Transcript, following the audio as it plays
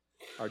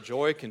Our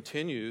joy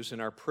continues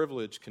and our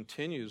privilege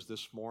continues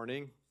this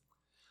morning.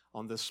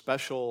 On this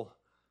special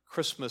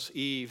Christmas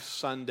Eve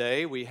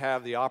Sunday, we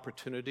have the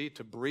opportunity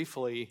to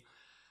briefly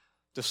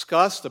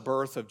discuss the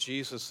birth of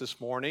Jesus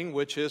this morning,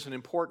 which is an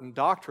important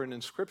doctrine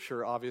in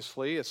Scripture,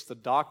 obviously. It's the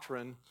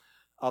doctrine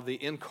of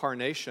the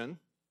incarnation.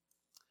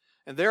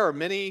 And there are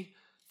many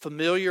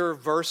familiar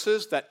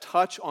verses that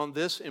touch on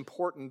this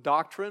important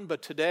doctrine,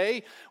 but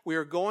today we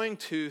are going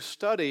to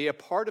study a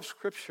part of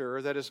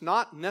Scripture that is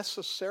not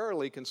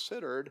necessarily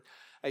considered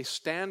a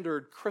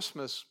standard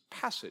Christmas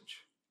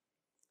passage.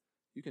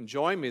 You can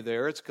join me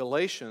there. It's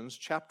Galatians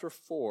chapter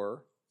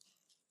 4,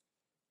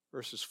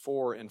 verses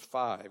 4 and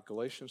 5.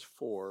 Galatians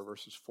 4,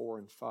 verses 4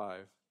 and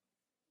 5.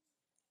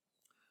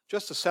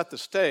 Just to set the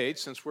stage,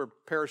 since we're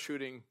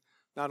parachuting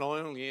not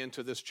only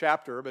into this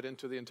chapter, but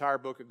into the entire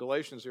book of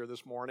Galatians here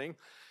this morning,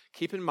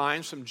 keep in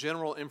mind some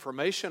general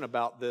information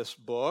about this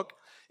book.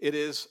 It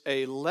is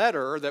a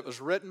letter that was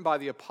written by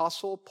the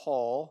Apostle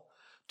Paul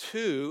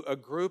to a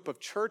group of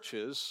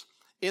churches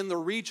in the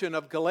region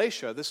of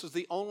Galatia. This is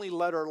the only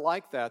letter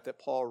like that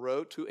Paul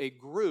wrote to a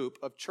group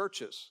of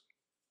churches.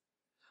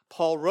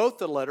 Paul wrote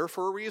the letter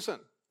for a reason,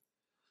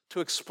 to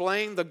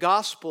explain the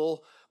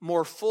gospel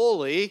more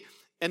fully,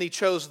 and he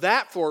chose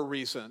that for a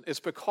reason. It's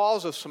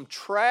because of some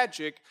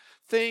tragic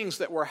things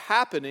that were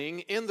happening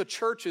in the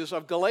churches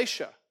of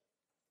Galatia.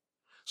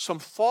 Some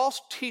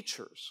false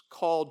teachers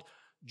called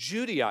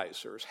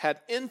Judaizers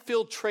had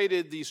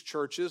infiltrated these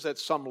churches at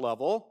some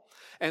level,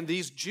 and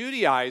these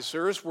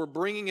Judaizers were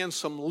bringing in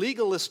some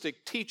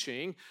legalistic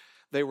teaching.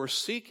 They were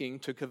seeking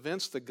to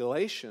convince the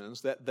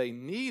Galatians that they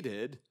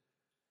needed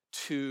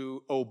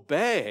to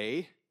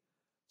obey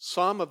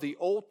some of the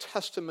Old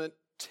Testament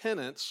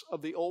tenets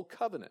of the Old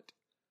Covenant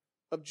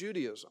of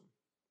Judaism,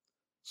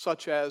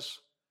 such as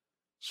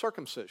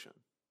circumcision,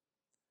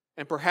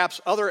 and perhaps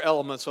other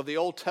elements of the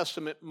Old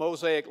Testament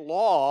Mosaic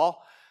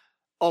law,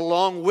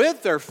 along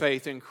with their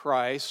faith in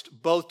Christ,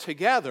 both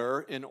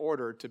together in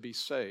order to be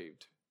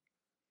saved.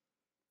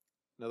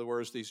 In other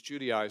words, these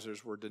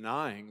Judaizers were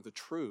denying the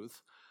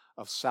truth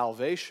of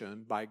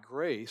salvation by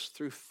grace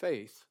through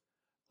faith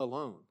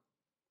alone.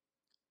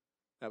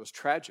 That was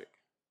tragic,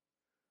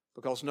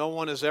 because no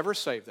one is ever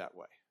saved that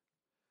way.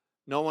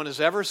 No one is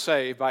ever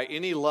saved by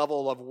any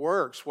level of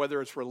works,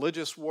 whether it's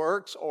religious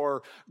works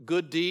or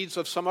good deeds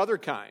of some other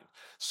kind.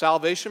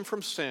 Salvation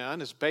from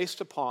sin is based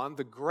upon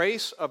the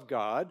grace of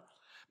God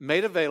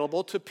made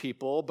available to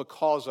people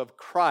because of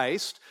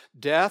Christ's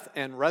death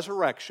and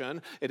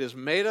resurrection. It is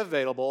made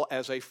available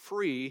as a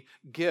free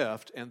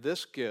gift, and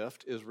this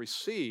gift is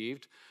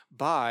received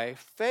by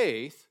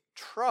faith,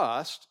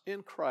 trust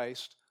in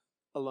Christ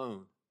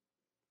alone.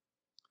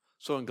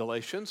 So in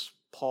Galatians,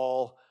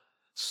 Paul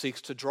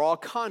seeks to draw a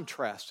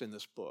contrast in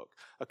this book,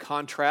 a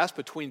contrast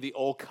between the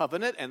Old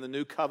Covenant and the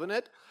New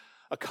Covenant,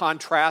 a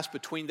contrast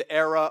between the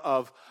era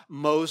of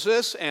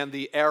Moses and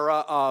the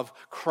era of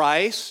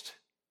Christ,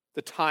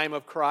 the time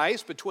of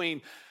Christ,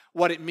 between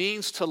what it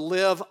means to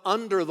live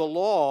under the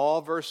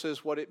law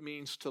versus what it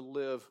means to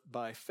live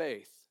by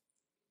faith.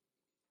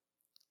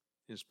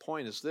 His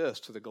point is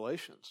this to the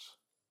Galatians: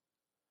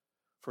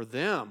 for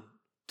them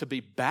to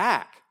be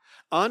back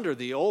under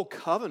the Old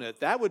Covenant,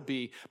 that would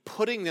be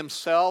putting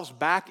themselves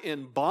back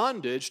in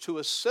bondage to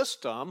a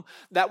system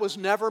that was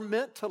never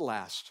meant to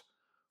last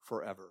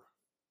forever.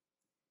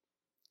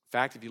 In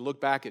fact, if you look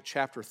back at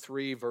chapter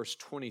 3, verse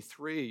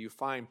 23, you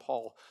find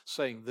Paul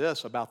saying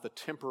this about the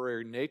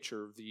temporary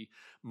nature of the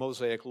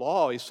Mosaic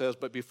law. He says,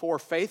 "But before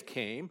faith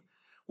came,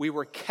 we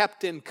were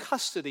kept in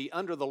custody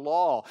under the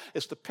law."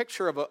 It's the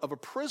picture of a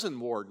prison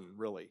warden,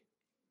 really,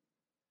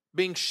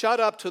 being shut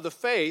up to the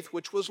faith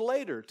which was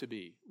later to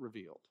be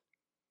revealed.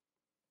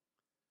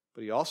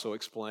 But he also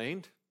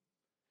explained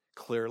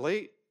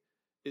clearly,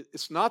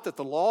 it's not that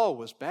the law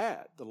was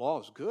bad. The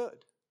law is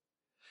good.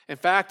 In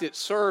fact, it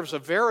serves a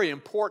very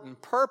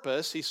important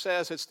purpose. He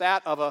says it's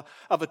that of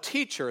a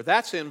teacher.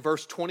 That's in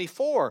verse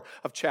 24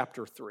 of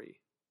chapter 3.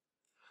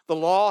 The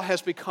law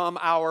has become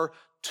our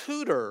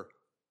tutor,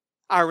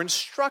 our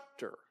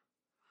instructor,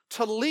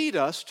 to lead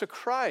us to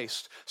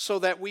Christ so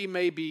that we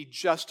may be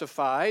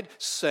justified,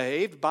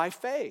 saved by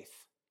faith.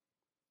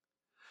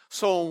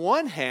 So on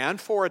one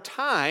hand, for a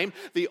time,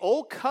 the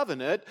Old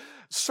Covenant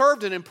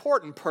served an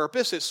important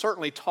purpose. It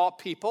certainly taught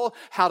people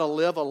how to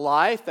live a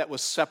life that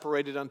was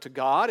separated unto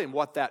God and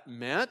what that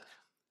meant.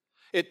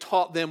 It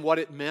taught them what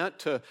it meant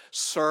to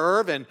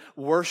serve and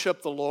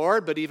worship the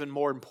Lord, but even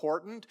more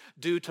important,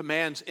 due to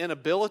man's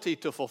inability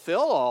to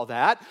fulfill all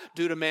that,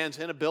 due to man's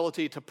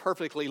inability to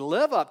perfectly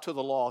live up to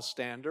the law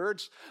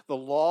standards, the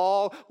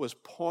law was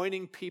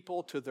pointing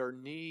people to their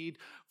need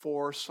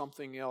for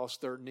something else,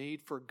 their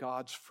need for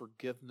God's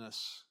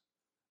forgiveness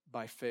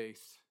by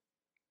faith.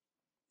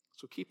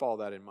 So keep all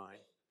that in mind.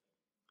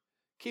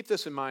 Keep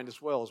this in mind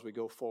as well as we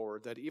go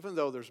forward, that even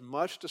though there's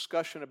much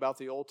discussion about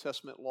the Old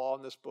Testament law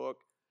in this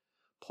book,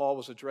 Paul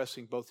was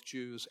addressing both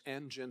Jews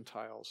and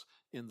Gentiles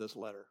in this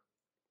letter.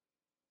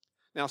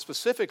 Now,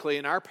 specifically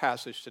in our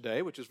passage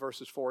today, which is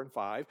verses 4 and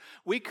 5,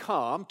 we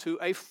come to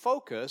a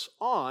focus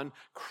on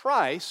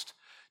Christ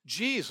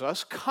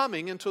Jesus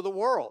coming into the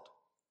world.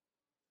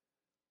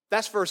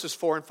 That's verses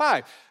 4 and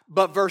 5.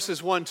 But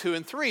verses 1, 2,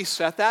 and 3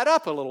 set that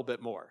up a little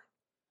bit more.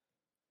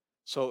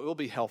 So it will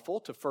be helpful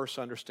to first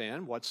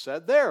understand what's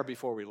said there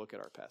before we look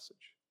at our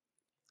passage.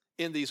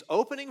 In these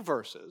opening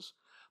verses,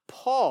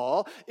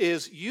 Paul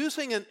is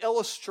using an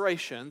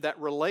illustration that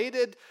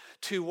related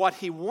to what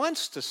he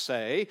wants to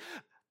say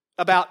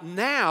about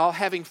now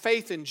having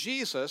faith in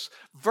Jesus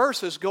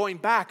versus going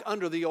back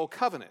under the old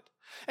covenant.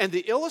 And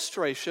the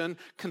illustration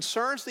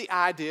concerns the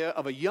idea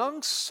of a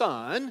young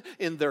son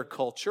in their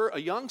culture, a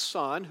young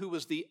son who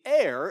was the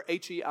heir,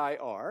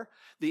 H-E-I-R,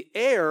 the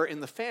heir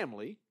in the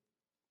family,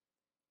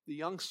 the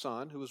young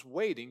son who was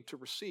waiting to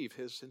receive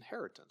his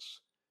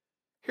inheritance.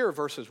 Here are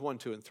verses 1,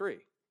 2, and 3.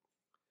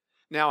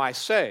 Now I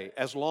say,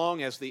 as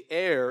long as the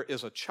heir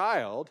is a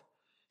child,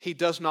 he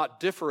does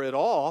not differ at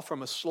all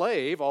from a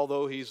slave,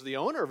 although he's the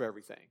owner of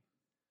everything.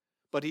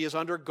 But he is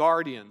under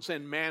guardians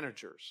and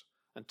managers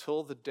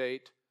until the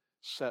date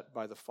set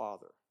by the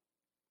father.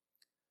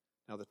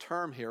 Now the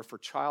term here for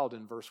child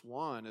in verse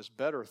 1 is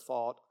better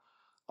thought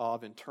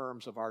of in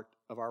terms of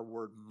our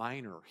word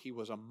minor. He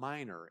was a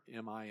minor,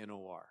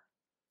 M-I-N-O-R.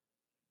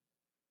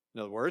 In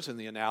other words, in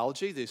the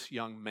analogy, this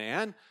young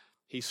man,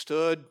 he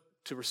stood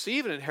to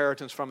receive an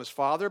inheritance from his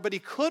father, but he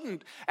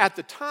couldn't at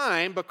the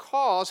time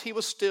because he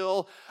was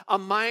still a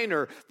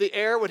minor. The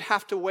heir would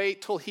have to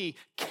wait till he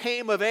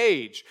came of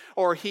age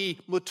or he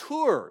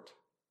matured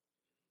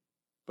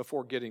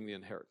before getting the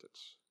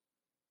inheritance.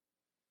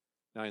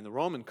 Now, in the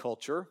Roman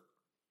culture,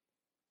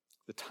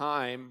 the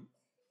time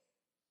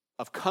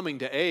of coming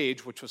to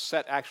age, which was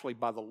set actually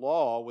by the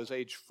law, was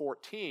age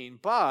 14,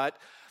 but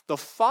the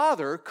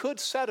father could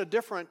set a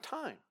different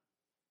time.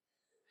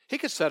 He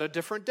could set a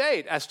different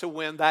date as to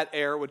when that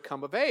heir would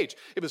come of age.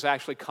 It was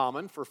actually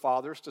common for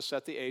fathers to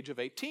set the age of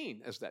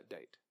 18 as that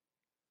date.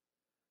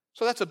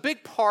 So that's a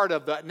big part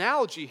of the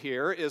analogy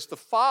here is the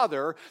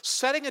father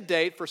setting a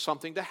date for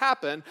something to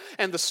happen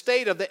and the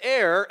state of the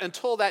heir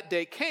until that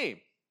date came.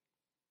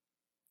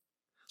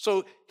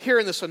 So here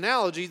in this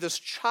analogy, this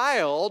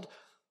child,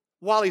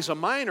 while he's a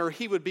minor,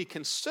 he would be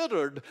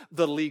considered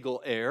the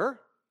legal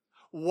heir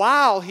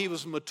while he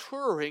was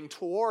maturing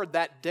toward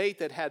that date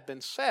that had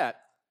been set.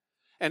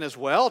 And as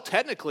well,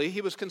 technically, he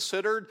was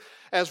considered,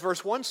 as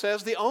verse 1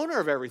 says, the owner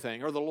of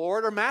everything, or the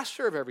Lord or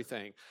master of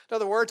everything. In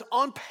other words,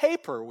 on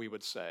paper, we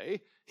would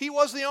say, he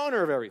was the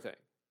owner of everything.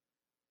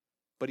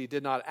 But he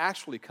did not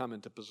actually come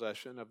into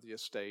possession of the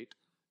estate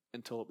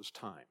until it was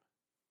time.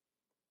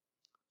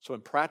 So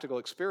in practical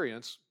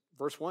experience,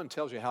 verse 1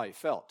 tells you how he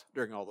felt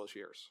during all those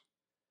years.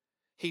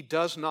 He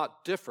does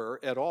not differ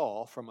at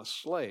all from a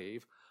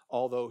slave,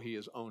 although he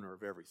is owner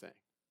of everything.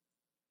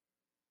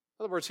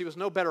 In other words, he was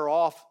no better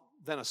off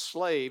than a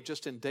slave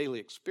just in daily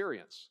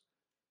experience.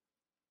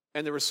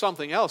 And there was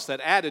something else that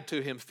added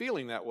to him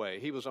feeling that way.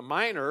 He was a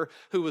minor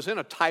who was in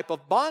a type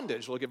of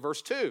bondage. Look at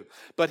verse 2.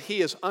 But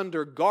he is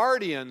under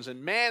guardians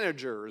and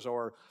managers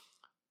or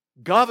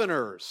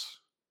governors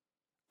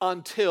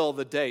until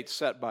the date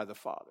set by the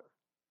father.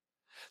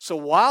 So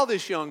while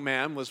this young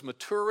man was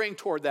maturing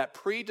toward that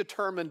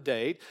predetermined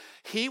date,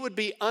 he would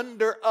be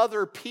under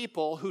other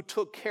people who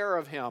took care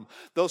of him.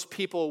 Those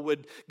people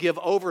would give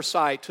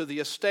oversight to the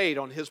estate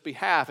on his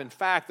behalf. In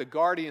fact, the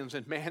guardians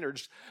and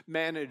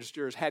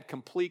managers had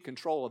complete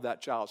control of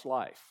that child's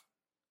life.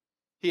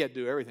 He had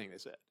to do everything they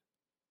said.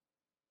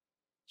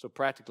 So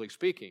practically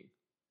speaking,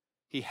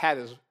 he had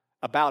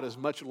about as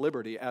much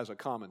liberty as a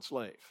common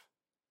slave.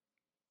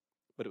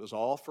 But it was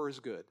all for his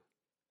good.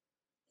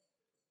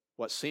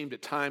 What seemed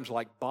at times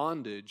like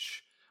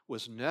bondage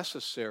was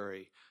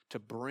necessary to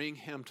bring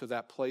him to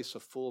that place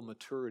of full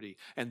maturity.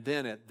 And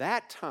then at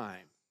that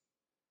time,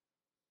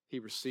 he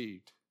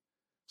received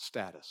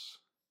status.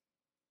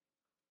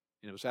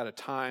 And it was at a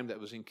time that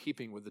was in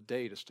keeping with the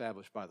date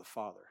established by the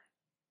Father.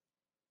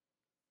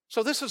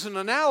 So this is an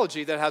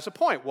analogy that has a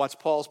point. What's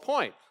Paul's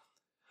point?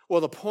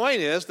 Well, the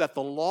point is that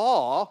the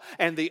law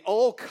and the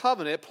old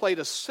covenant played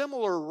a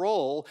similar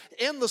role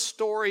in the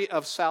story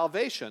of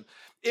salvation.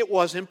 It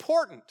was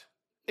important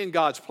in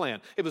God's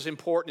plan. It was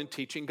important in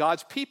teaching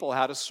God's people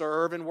how to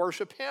serve and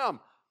worship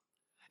Him.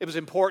 It was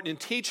important in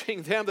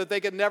teaching them that they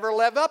could never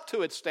live up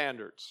to its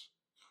standards.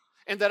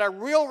 And that our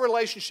real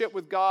relationship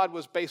with God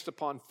was based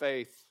upon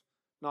faith,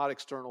 not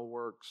external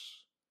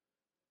works.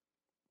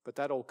 But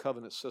that old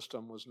covenant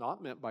system was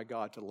not meant by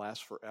God to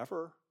last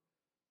forever.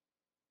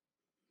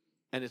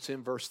 And it's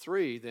in verse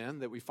 3 then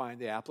that we find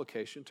the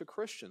application to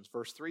Christians.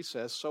 Verse 3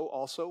 says, so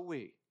also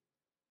we.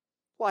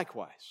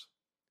 Likewise,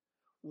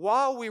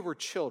 while we were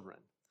children,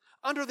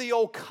 under the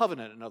old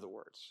covenant, in other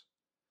words,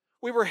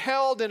 we were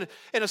held in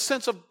a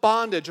sense of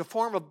bondage, a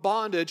form of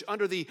bondage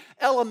under the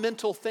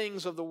elemental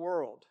things of the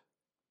world.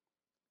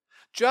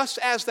 Just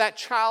as that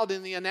child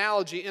in the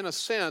analogy, in a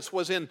sense,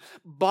 was in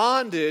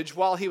bondage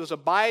while he was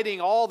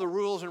abiding all the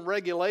rules and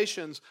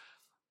regulations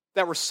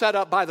that were set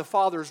up by the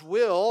Father's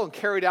will and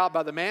carried out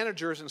by the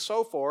managers and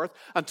so forth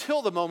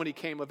until the moment he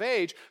came of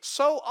age,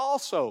 so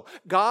also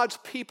God's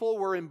people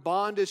were in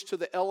bondage to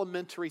the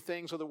elementary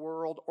things of the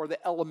world or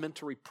the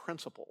elementary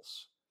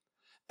principles.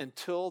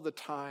 until the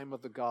time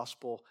of the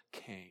gospel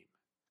came.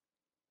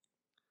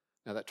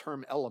 Now, that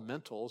term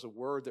elemental is a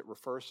word that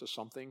refers to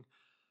something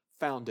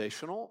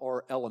foundational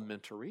or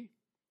elementary.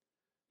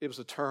 It was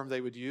a term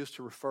they would use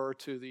to refer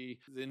to the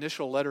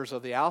initial letters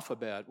of the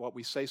alphabet, what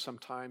we say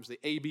sometimes, the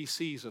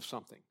ABCs of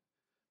something.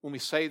 When we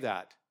say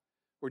that,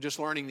 we're just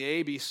learning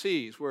the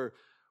ABCs.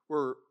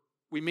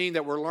 We mean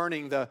that we're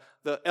learning the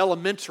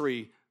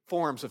elementary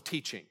forms of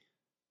teaching,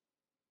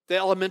 the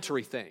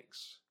elementary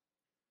things.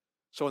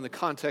 So in the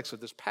context of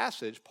this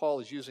passage,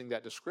 Paul is using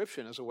that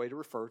description as a way to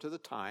refer to the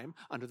time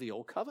under the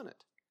Old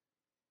Covenant.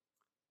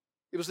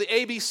 It was the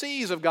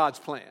ABCs of God's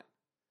plan.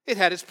 It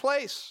had its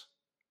place.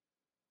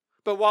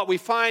 But what we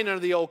find under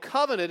the Old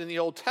Covenant in the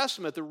Old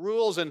Testament, the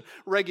rules and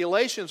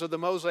regulations of the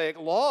Mosaic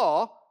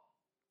Law,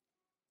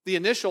 the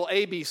initial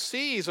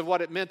ABCs of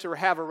what it meant to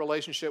have a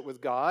relationship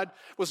with God,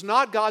 was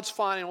not God's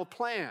final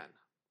plan.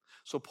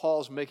 So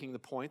Paul's making the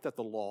point that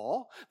the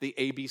law, the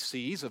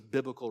ABCs of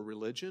biblical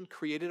religion,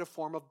 created a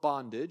form of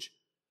bondage,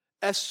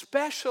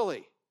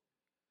 especially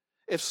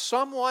if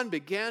someone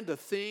began to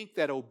think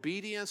that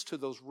obedience to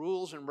those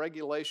rules and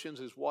regulations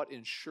is what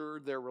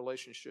ensured their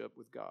relationship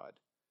with God.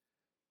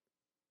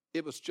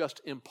 It was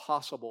just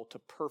impossible to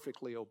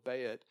perfectly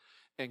obey it,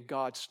 and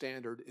God's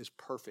standard is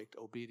perfect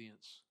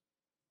obedience.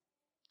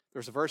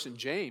 There's a verse in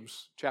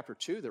James chapter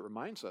 2 that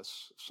reminds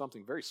us of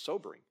something very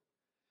sobering.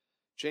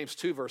 James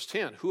 2 verse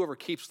 10, whoever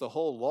keeps the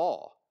whole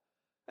law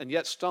and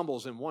yet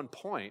stumbles in one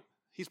point,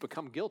 he's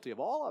become guilty of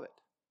all of it.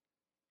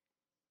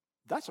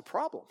 That's a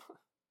problem.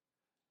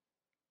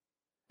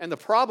 And the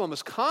problem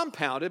is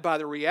compounded by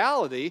the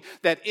reality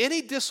that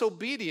any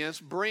disobedience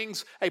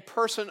brings a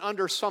person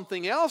under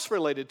something else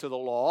related to the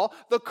law,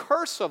 the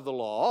curse of the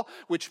law,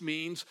 which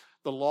means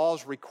the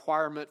law's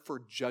requirement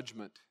for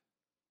judgment.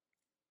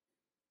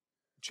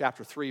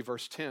 Chapter 3,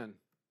 verse 10,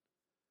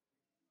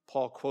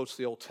 Paul quotes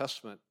the Old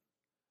Testament.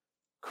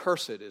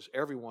 Cursed is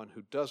everyone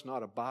who does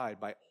not abide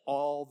by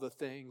all the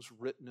things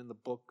written in the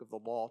book of the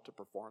law to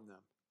perform them.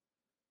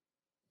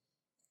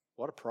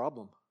 What a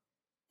problem.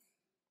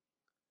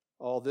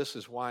 All this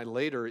is why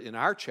later in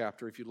our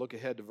chapter, if you look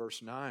ahead to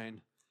verse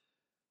 9,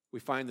 we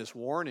find this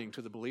warning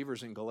to the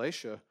believers in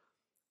Galatia.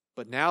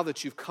 But now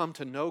that you've come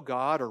to know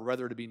God, or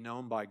rather to be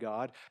known by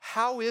God,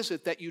 how is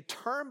it that you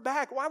turn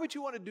back? Why would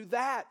you want to do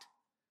that?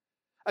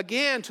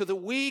 Again, to the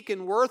weak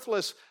and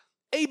worthless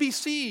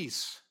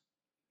ABCs,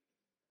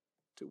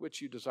 to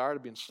which you desire to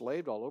be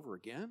enslaved all over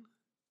again?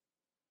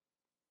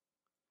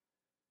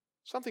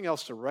 Something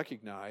else to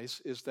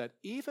recognize is that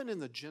even in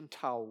the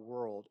Gentile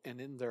world and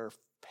in their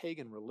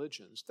pagan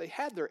religions, they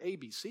had their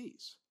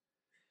ABCs.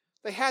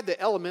 They had the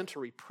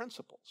elementary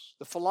principles,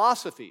 the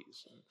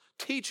philosophies, and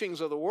teachings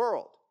of the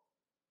world.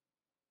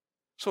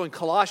 So in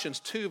Colossians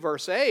 2,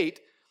 verse 8,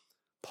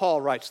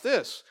 Paul writes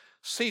this,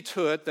 see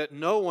to it that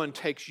no one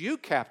takes you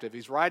captive.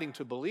 He's writing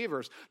to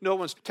believers. No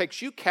one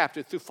takes you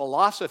captive through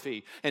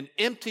philosophy and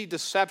empty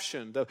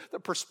deception, the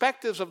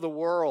perspectives of the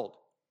world,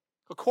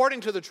 according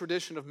to the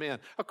tradition of men,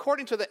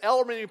 according to the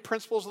elementary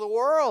principles of the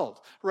world,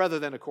 rather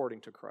than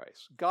according to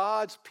Christ.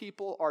 God's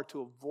people are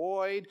to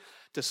avoid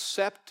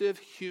deceptive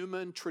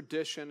human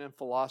tradition and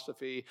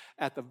philosophy.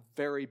 At the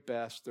very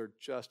best, they're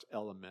just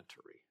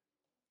elementary.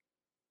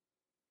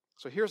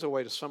 So here's a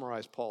way to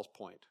summarize Paul's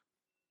point.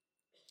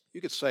 You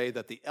could say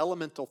that the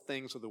elemental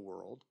things of the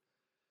world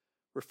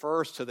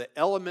refers to the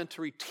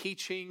elementary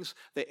teachings,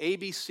 the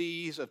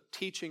ABCs of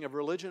teaching of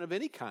religion of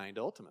any kind,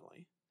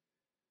 ultimately,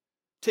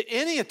 to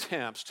any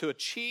attempts to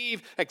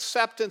achieve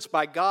acceptance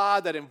by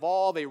God that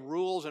involve a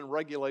rules and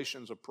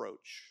regulations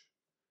approach.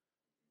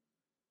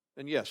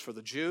 And yes, for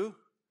the Jew,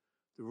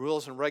 the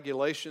rules and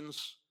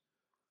regulations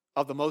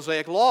of the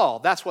Mosaic Law,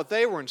 that's what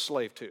they were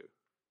enslaved to.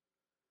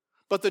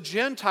 But the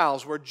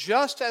Gentiles were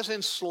just as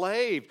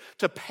enslaved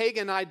to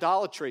pagan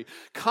idolatry,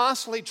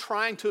 constantly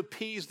trying to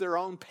appease their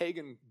own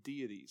pagan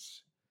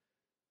deities.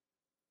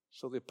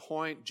 So the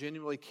point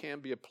genuinely can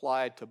be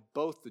applied to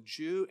both the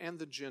Jew and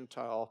the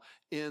Gentile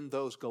in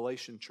those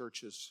Galatian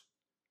churches.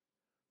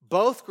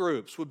 Both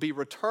groups would be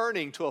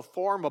returning to a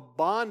form of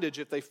bondage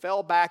if they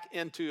fell back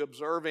into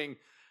observing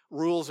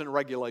rules and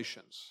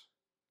regulations.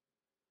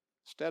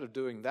 Instead of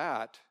doing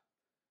that,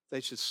 they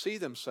should see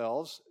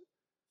themselves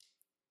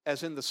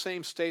as in the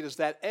same state as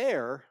that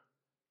heir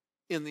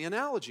in the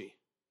analogy.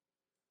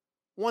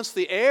 Once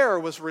the heir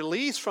was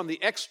released from the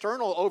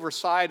external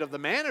oversight of the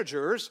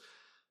managers,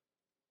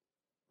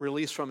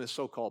 released from his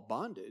so-called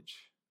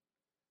bondage,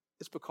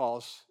 it's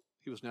because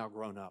he was now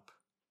grown up.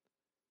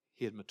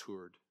 He had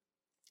matured.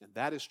 And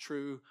that is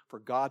true for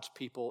God's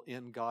people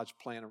in God's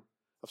plan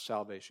of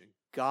salvation.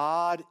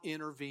 God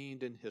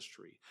intervened in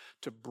history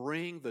to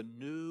bring the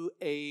new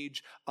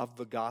age of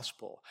the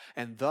gospel.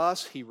 And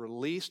thus he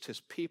released his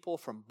people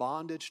from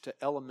bondage to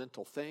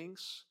elemental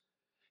things.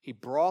 He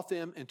brought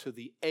them into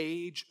the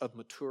age of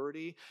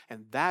maturity.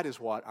 And that is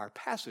what our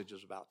passage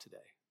is about today.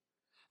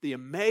 The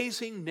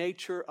amazing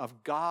nature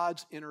of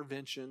God's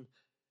intervention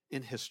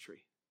in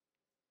history.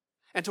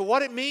 And to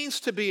what it means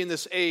to be in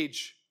this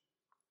age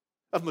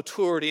of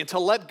maturity and to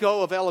let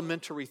go of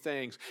elementary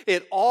things.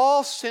 It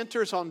all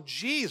centers on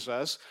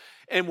Jesus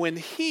and when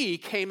He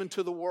came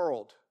into the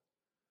world,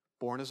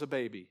 born as a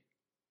baby,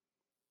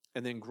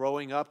 and then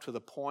growing up to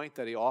the point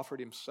that He offered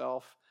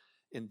Himself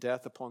in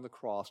death upon the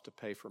cross to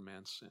pay for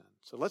man's sin.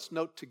 So let's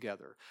note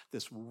together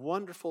this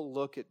wonderful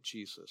look at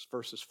Jesus,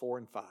 verses 4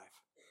 and 5.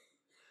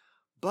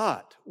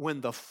 But when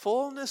the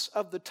fullness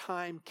of the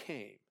time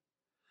came,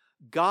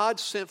 God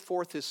sent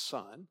forth His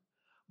Son,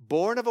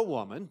 born of a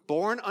woman,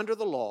 born under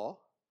the law,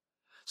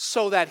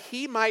 so that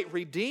He might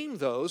redeem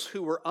those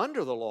who were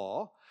under the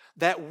law,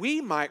 that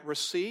we might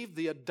receive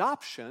the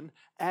adoption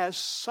as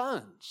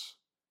sons.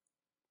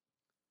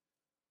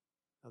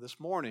 Now,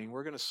 this morning,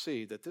 we're going to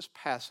see that this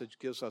passage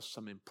gives us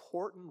some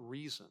important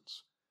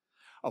reasons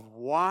of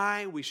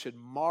why we should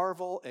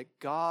marvel at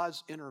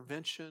God's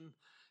intervention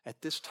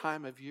at this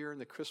time of year in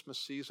the Christmas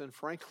season.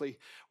 Frankly,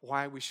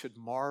 why we should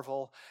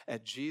marvel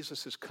at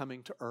Jesus'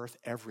 coming to earth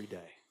every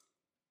day.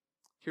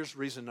 Here's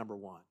reason number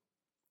one.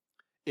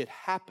 It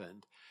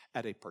happened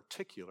at a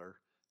particular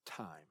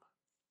time.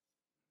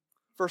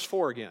 Verse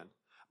 4 again.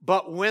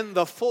 But when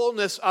the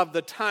fullness of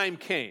the time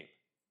came.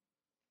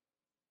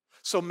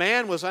 So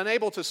man was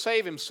unable to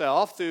save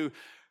himself through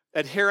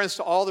adherence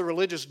to all the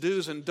religious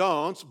do's and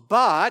don'ts,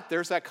 but,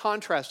 there's that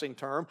contrasting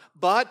term,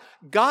 but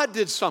God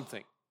did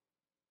something.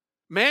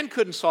 Man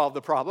couldn't solve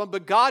the problem,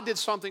 but God did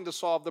something to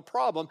solve the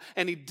problem,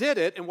 and He did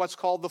it in what's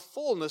called the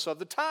fullness of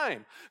the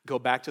time. Go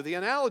back to the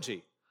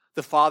analogy.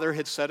 The Father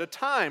had set a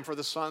time for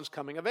the Son's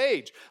coming of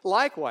age.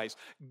 Likewise,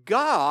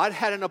 God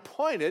had an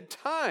appointed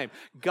time.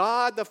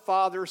 God the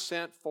Father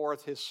sent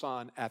forth His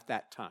Son at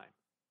that time.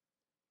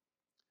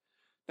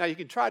 Now, you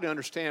can try to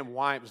understand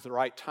why it was the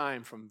right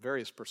time from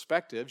various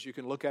perspectives. You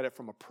can look at it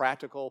from a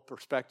practical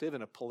perspective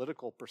and a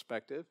political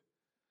perspective.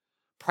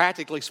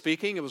 Practically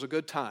speaking, it was a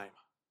good time.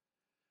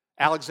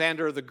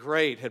 Alexander the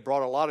Great had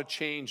brought a lot of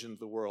change into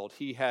the world.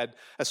 He had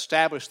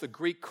established the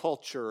Greek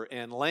culture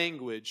and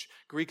language,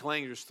 Greek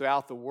language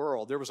throughout the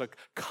world. There was a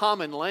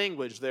common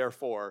language,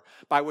 therefore,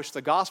 by which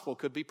the gospel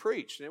could be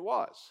preached, and it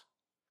was.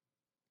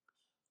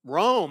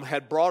 Rome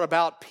had brought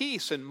about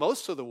peace in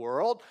most of the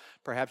world.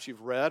 Perhaps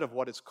you've read of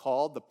what is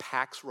called the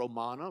Pax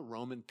Romana,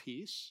 Roman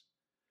peace.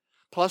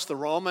 Plus, the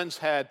Romans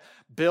had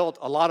built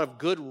a lot of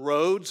good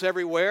roads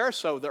everywhere,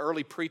 so the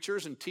early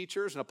preachers and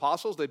teachers and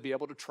apostles, they'd be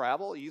able to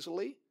travel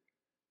easily.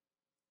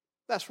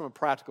 That's from a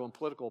practical and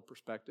political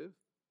perspective.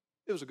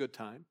 It was a good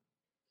time.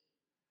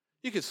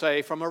 You could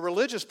say from a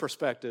religious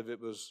perspective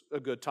it was a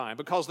good time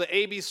because the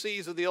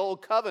ABCs of the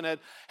Old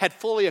Covenant had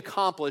fully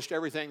accomplished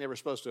everything they were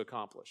supposed to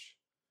accomplish.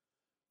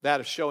 That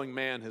of showing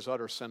man his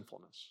utter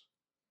sinfulness.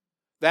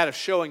 That of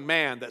showing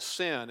man that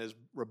sin is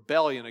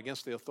rebellion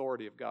against the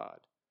authority of God.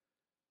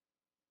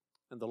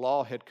 And the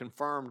law had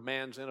confirmed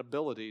man's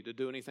inability to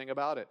do anything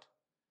about it.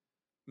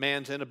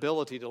 Man's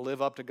inability to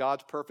live up to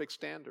God's perfect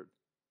standard.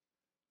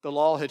 The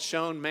law had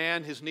shown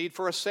man his need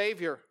for a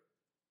Savior.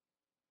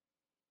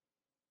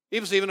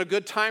 It was even a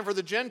good time for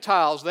the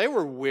Gentiles. They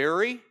were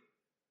weary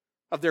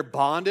of their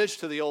bondage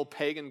to the old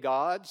pagan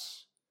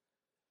gods.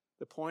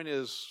 The point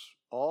is,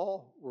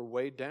 all were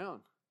weighed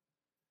down.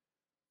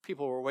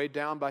 People were weighed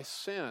down by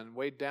sin,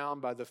 weighed down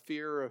by the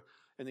fear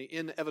and the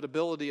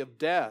inevitability of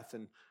death,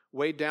 and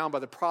weighed down by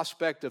the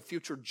prospect of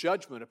future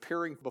judgment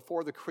appearing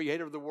before the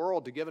Creator of the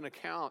world to give an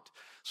account.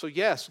 So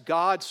yes,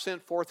 God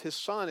sent forth His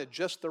Son at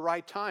just the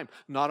right time.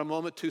 Not a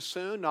moment too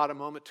soon, not a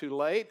moment too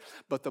late,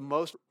 but the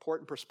most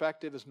important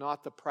perspective is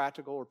not the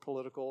practical or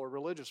political or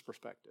religious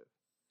perspective.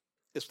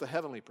 It's the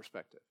heavenly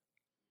perspective.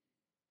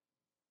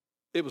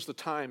 It was the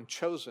time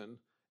chosen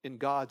in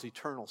God's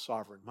eternal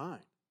sovereign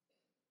mind.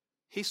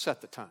 He set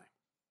the time.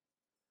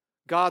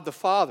 God the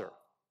Father,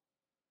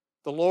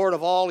 the Lord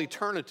of all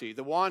eternity,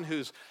 the one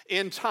who's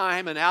in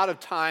time and out of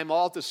time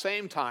all at the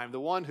same time, the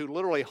one who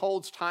literally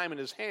holds time in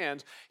His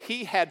hands,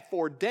 He had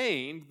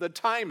foreordained the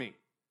timing.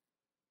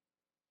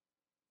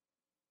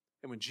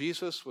 And when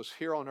Jesus was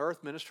here on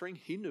earth ministering,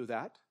 He knew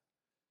that.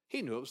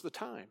 He knew it was the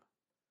time.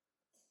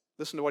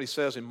 Listen to what He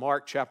says in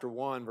Mark chapter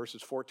 1,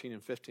 verses 14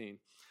 and 15.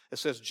 It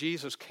says,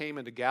 Jesus came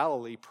into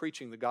Galilee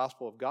preaching the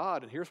gospel of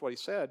God, and here's what He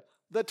said,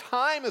 the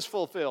time is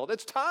fulfilled.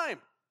 It's time.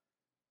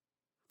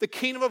 The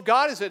kingdom of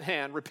God is at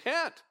hand.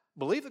 Repent.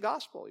 Believe the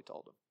gospel, He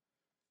told them.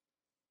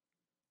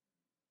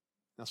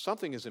 Now,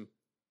 something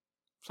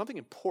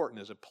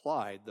important is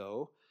applied,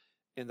 though,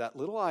 in that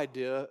little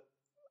idea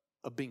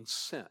of being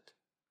sent.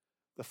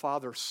 The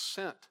Father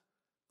sent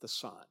the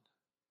Son.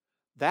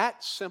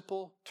 That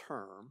simple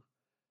term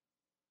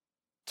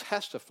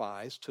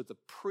testifies to the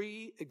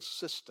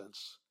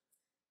pre-existence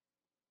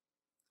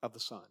of the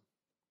Son.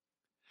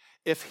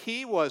 If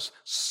He was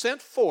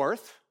sent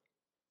forth,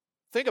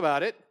 think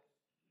about it,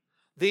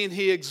 then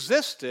He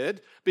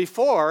existed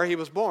before He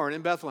was born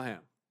in Bethlehem.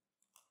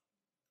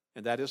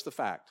 And that is the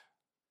fact.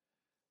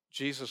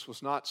 Jesus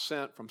was not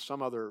sent from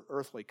some other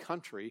earthly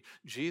country.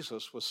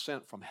 Jesus was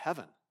sent from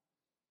heaven.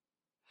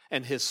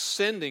 And His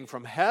sending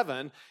from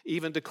heaven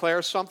even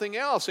declares something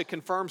else. It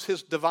confirms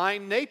His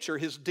divine nature,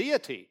 His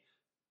deity,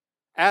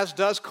 as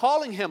does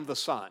calling Him the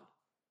Son.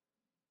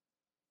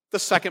 the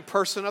second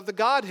person of the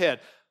Godhead.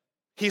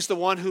 He's the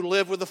one who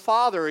lived with the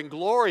Father in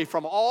glory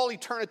from all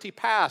eternity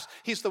past.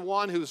 He's the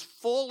one who's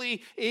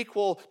fully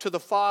equal to the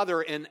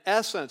Father in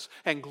essence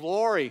and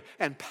glory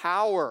and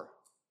power.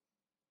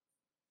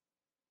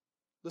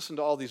 Listen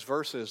to all these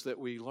verses that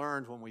we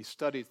learned when we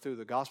studied through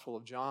the Gospel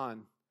of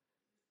John.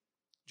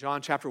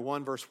 John chapter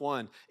 1, verse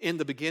 1. In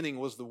the beginning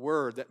was the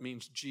Word, that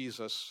means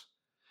Jesus.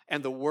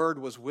 And the Word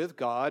was with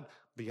God.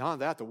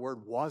 Beyond that, the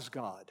Word was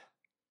God.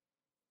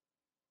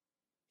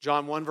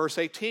 John 1, verse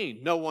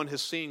 18. No one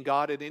has seen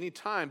God at any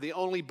time. The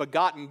only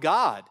begotten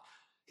God.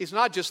 He's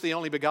not just the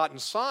only begotten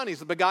Son. He's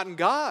the begotten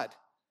God.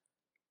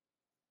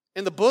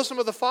 In the bosom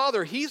of the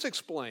Father, He's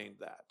explained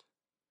that.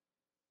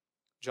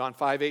 John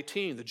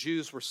 5:18, the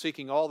Jews were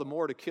seeking all the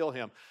more to kill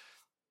Him.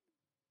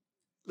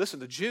 Listen,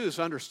 the Jews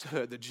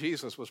understood that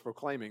Jesus was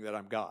proclaiming that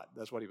I'm God.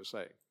 That's what He was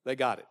saying. They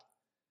got it.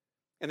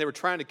 And they were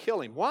trying to kill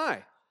Him.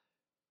 Why?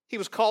 He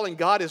was calling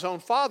God His own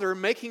Father,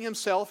 making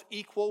Himself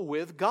equal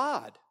with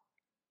God.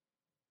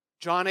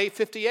 John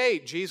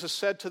 8:58, Jesus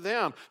said to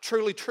them,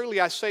 truly, truly,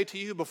 I say to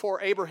you,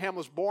 before Abraham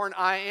was born,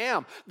 I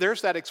am.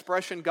 There's that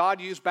expression God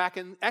used back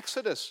in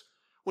Exodus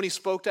when He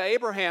spoke to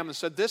Abraham and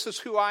said, this is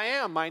who I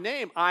am, my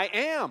name, I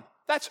am.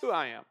 That's who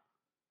I am.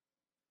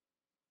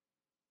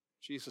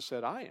 Jesus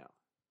said, I am.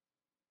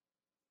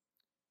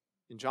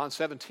 In John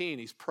 17,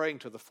 He's praying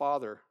to the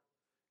Father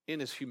in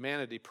His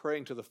humanity,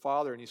 praying to the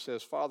Father, and He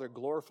says, Father,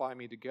 glorify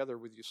me together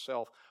with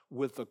yourself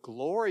with the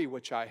glory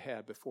which I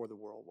had before the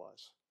world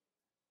was.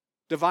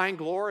 Divine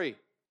glory.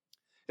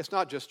 It's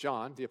not just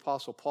John. The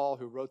Apostle Paul,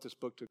 who wrote this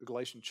book to the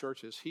Galatian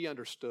churches, he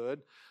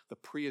understood the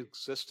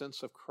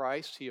pre-existence of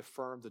Christ. He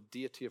affirmed the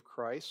deity of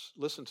Christ.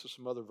 Listen to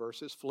some other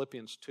verses.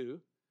 Philippians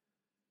 2,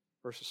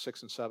 verses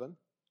 6 and 7.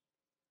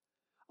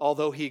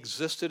 Although He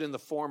existed in the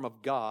form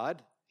of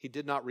God, He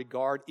did not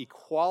regard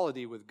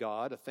equality with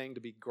God, a thing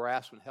to be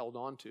grasped and held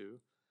on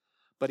to,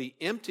 but He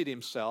emptied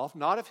Himself,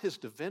 not of His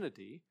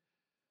divinity,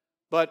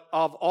 but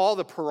of all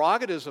the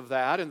prerogatives of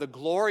that and the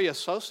glory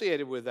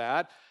associated with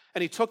that,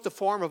 and He took the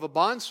form of a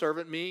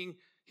bondservant, meaning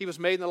He was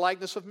made in the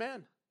likeness of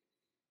men.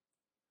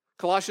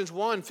 Colossians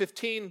 1,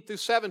 15 through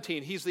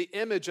 17, He's the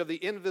image of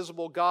the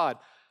invisible God.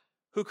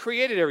 Who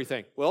created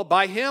everything? Well,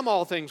 by Him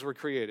all things were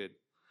created.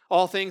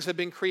 All things have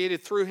been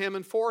created through Him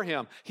and for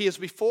Him. He is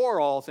before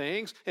all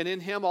things, and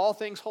in Him all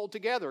things hold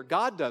together.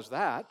 God does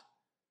that.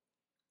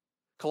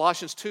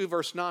 Colossians 2,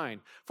 verse 9,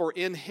 for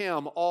in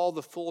Him all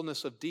the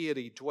fullness of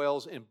deity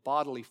dwells in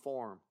bodily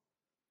form.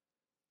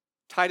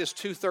 Titus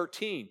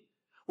 2:13,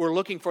 we're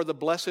looking for the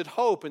blessed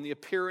hope and the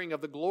appearing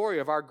of the glory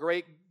of our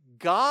great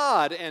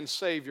God and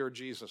Savior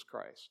Jesus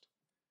Christ.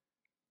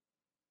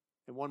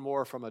 And one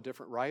more from a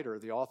different writer,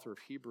 the author of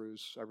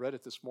Hebrews. I read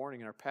it this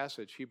morning in our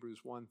passage, Hebrews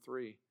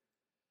 1:3.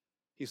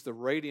 He's the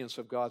radiance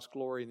of God's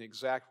glory and the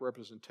exact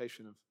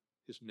representation of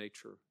His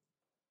nature.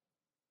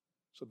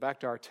 So back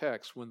to our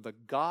text. When the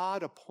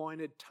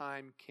God-appointed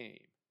time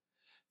came,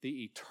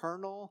 the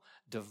eternal,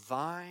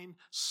 divine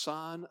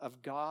Son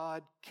of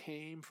God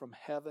came from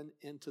heaven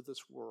into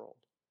this world.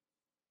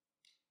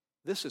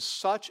 This is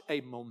such a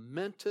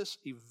momentous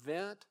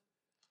event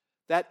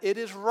that it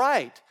is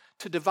right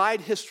to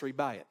divide history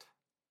by it.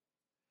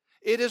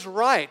 It is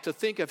right to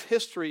think of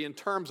history in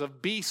terms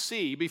of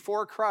BC,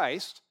 before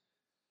Christ,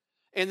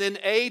 and then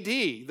AD,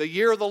 the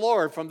year of the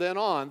Lord from then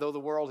on, though the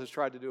world has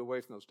tried to do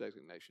away from those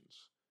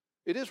designations.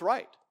 It is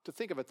right to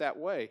think of it that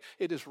way.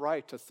 It is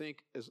right to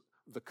think as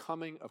the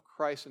coming of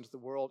Christ into the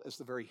world as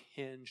the very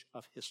hinge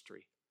of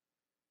history.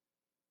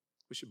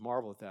 We should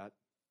marvel at that.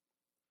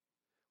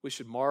 We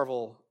should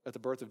marvel at the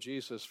birth of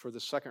Jesus for the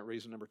second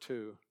reason, number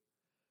 2.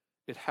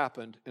 It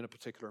happened in a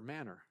particular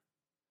manner.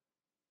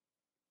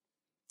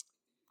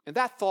 And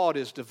that thought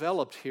is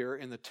developed here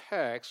in the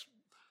text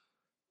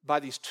by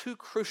these 2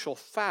 crucial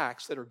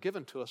facts that are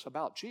given to us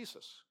about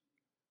Jesus.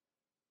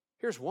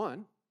 Here's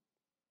one.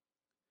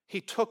 He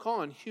took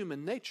on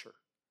human nature.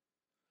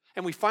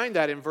 And we find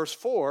that in verse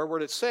 4 where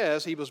it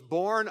says He was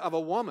born of a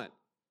woman.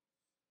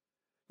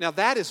 Now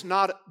that is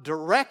not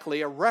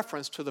directly a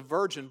reference to the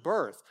virgin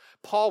birth.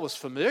 Paul was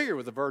familiar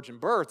with the virgin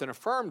birth and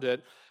affirmed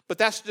it, but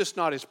that's just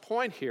not his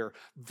point here.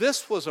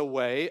 This was a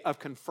way of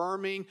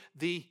confirming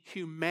the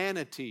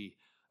humanity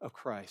of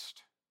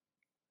Christ.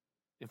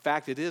 In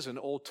fact, it is an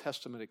Old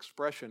Testament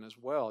expression as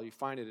well. You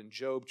find it in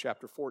Job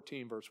chapter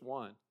 14, verse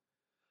 1.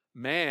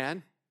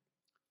 Man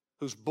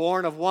who's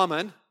born of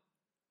woman,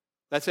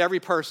 that's every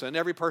person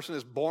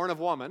is born of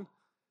woman,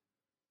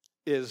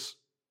 is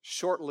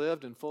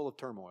short-lived and full of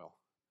turmoil.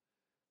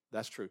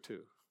 That's true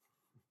too.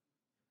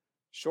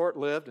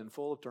 Short-lived and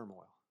full of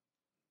turmoil.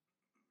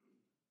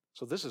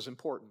 So this is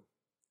important.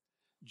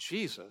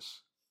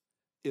 Jesus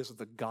is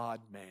the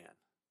God-man.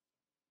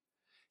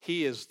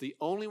 He is the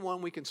only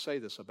one we can say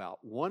this about.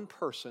 One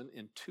person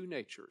in 2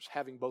 natures,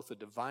 having both a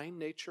divine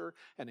nature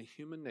and a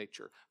human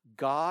nature.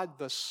 God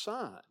the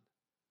Son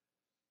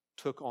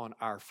took on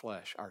our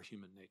flesh, our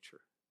human nature.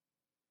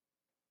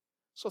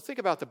 So think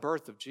about the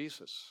birth of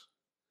Jesus.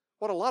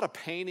 what a lot of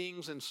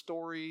paintings and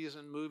stories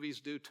and movies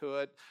do to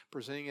it,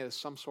 presenting it as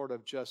some sort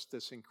of just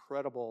this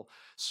incredible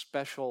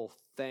special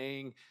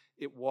thing.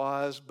 It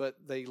was, but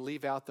they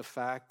leave out the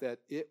fact that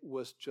it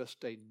was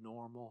just a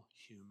normal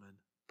human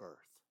birth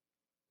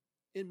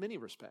in many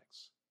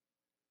respects.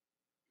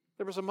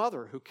 There was a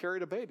mother who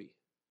carried a baby.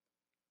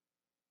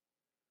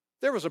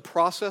 There was a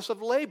process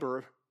of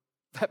labor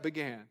that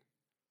began.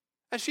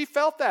 And she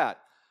felt that.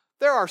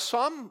 There are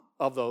some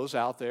of those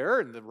out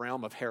there in the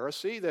realm of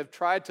heresy that have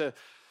tried to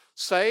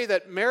say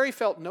that Mary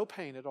felt no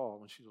pain at all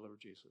when she delivered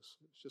Jesus.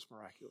 It's just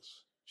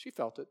miraculous. She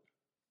felt it.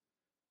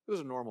 It was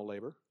a normal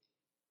labor.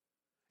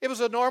 It was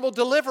a normal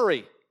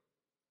delivery.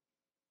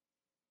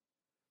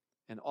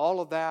 And all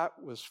of that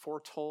was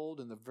foretold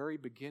in the very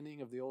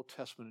beginning of the Old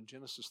Testament in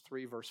Genesis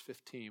 3, verse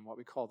 15, what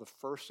we call the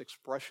first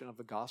expression of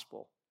the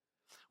gospel.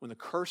 When the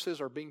curses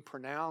are being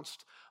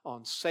pronounced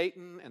on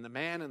Satan and the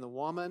man and the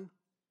woman,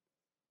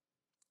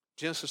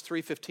 Genesis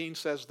 3:15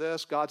 says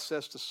this, God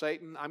says to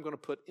Satan, I'm going to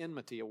put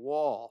enmity, a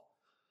wall,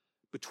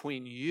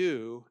 between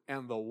you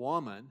and the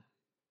woman,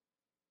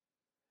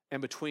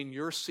 and between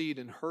your seed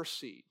and her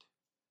seed,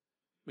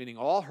 meaning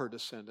all her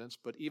descendants,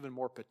 but even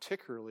more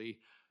particularly,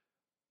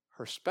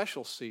 her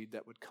special seed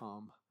that would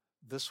come,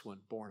 this one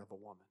born of a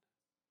woman,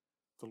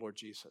 the Lord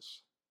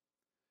Jesus.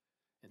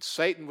 And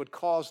Satan would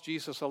cause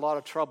Jesus a lot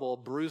of trouble,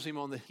 bruise him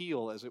on the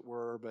heel, as it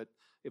were, but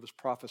it was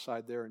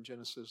prophesied there in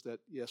Genesis that,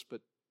 yes,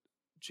 but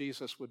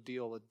Jesus would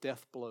deal a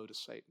death blow to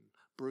Satan,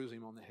 bruise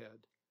him on the head.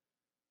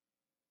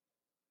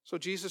 So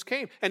Jesus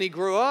came, and he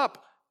grew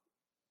up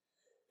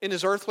in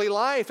his earthly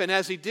life, and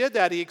as he did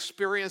that, he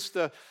experienced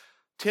the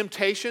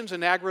temptations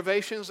and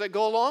aggravations that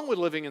go along with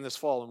living in this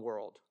fallen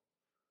world.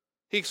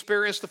 He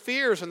experienced the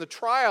fears and the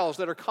trials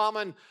that are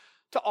common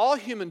to all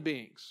human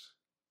beings.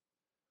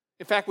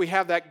 In fact, we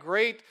have that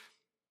great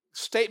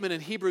statement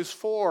in Hebrews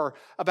 4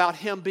 about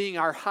him being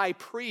our high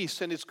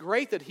priest, and it's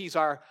great that he's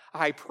our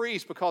high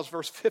priest because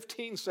verse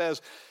 15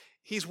 says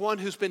he's one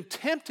who's been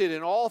tempted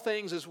in all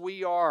things as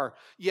we are,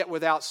 yet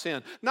without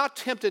sin. Not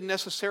tempted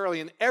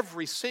necessarily in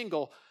every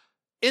single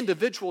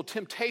individual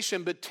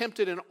temptation, but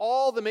tempted in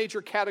all the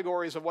major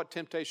categories of what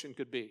temptation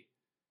could be.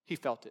 He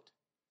felt it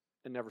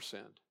and never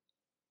sinned.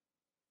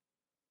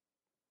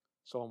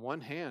 So on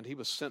one hand, he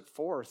was sent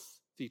forth,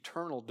 the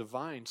eternal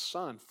divine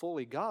Son,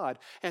 fully God,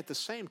 and at the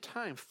same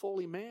time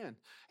fully man.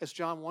 As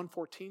John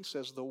 1:14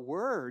 says, the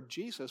Word,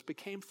 Jesus,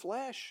 became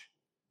flesh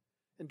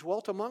and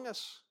dwelt among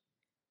us.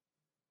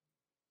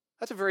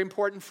 That's a very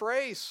important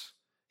phrase.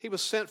 He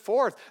was sent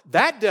forth.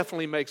 That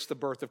definitely makes the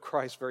birth of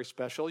Christ very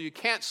special. You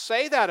can't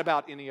say that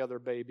about any other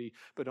baby,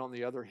 but on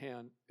the other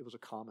hand, it was a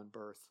common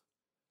birth,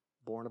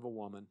 born of a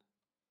woman.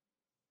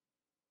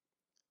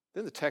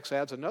 Then the text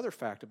adds another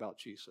fact about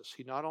Jesus.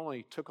 He not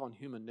only took on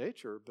human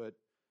nature, but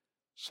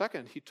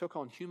second, he took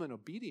on human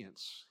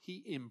obedience.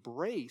 He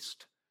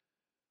embraced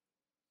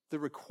the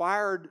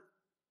required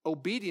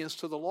obedience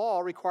to the law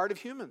required of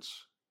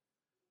humans.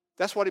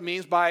 That's what it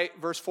means by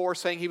verse 4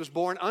 saying he was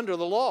born under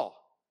the law.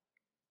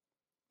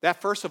 That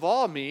first of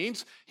all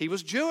means he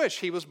was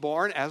Jewish. He was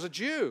born as a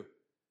Jew,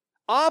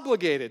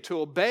 obligated to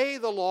obey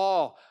the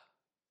law.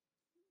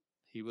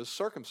 He was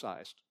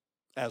circumcised,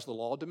 as the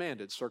law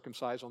demanded,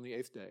 circumcised on the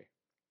 8th day.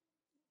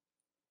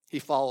 He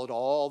followed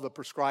all the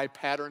prescribed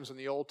patterns in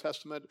the Old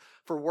Testament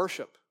for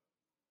worship.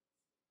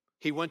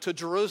 He went to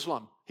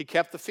Jerusalem. He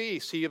kept the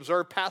feast. He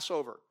observed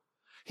Passover.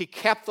 He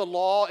kept the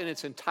law in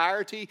its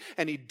entirety,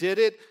 and he did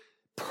it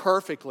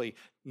perfectly,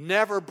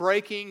 never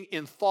breaking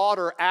in thought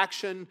or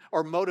action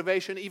or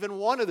motivation even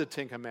one of the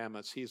 10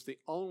 Commandments. He's the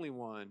only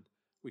one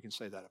we can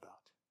say that about.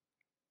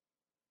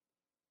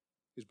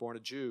 He was born a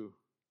Jew,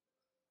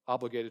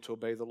 obligated to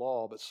obey the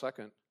law, but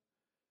second,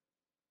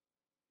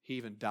 he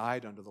even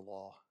died under the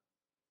law.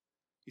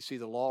 You see,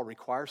 the law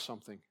requires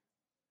something.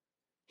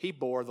 He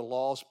bore the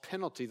law's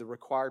penalty, the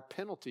required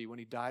penalty, when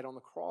he died on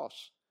the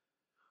cross.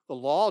 The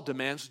law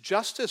demands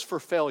justice for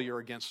failure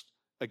against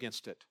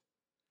it.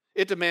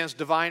 It demands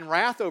divine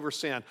wrath over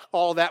sin.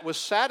 All that was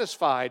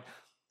satisfied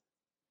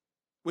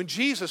when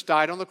Jesus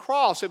died on the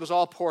cross. It was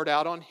all poured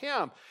out on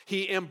him.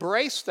 He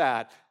embraced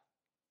that,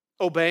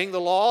 obeying the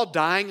law,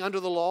 dying under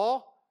the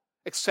law,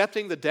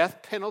 accepting the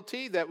death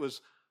penalty that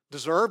was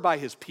deserved by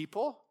his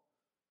people.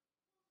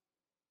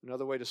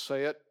 Another way to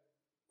say it,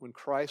 when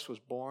Christ was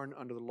born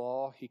under the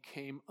law, he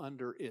came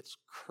under its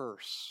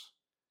curse.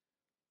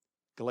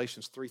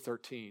 Galatians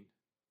 3:13,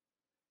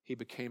 he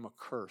became a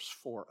curse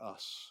for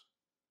us.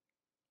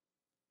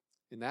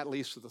 And that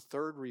leads to the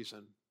third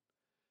reason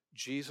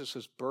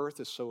Jesus' birth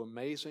is so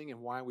amazing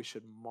and why we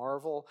should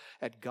marvel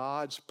at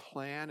God's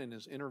plan and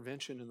his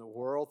intervention in the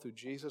world through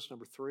Jesus.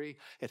 Number 3,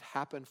 it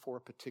happened for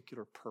a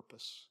particular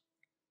purpose.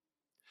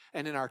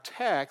 And in our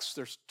text,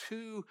 there's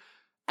 2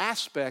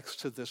 aspects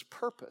to this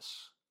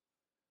purpose,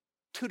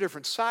 2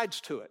 different sides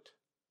to it.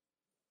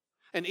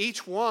 And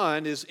each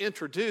one is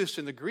introduced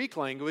in the Greek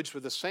language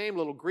with the same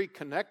little Greek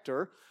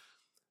connector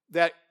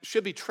that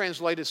should be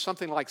translated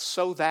something like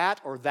so that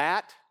or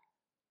that.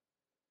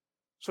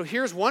 So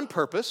here's one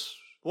purpose,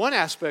 one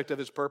aspect of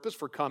his purpose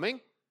for coming.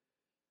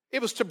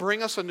 It was to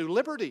bring us a new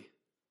liberty.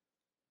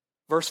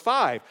 Verse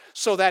 5,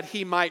 so that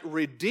he might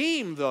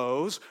redeem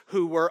those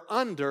who were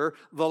under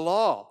the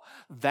law.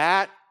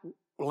 That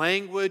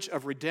language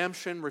of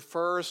redemption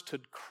refers to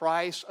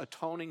Christ's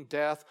atoning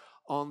death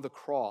on the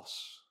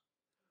cross.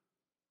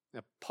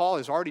 Now, Paul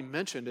has already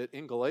mentioned it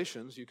in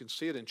Galatians. You can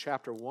see it in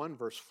chapter 1,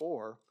 verse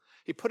 4.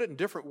 He put it in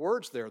different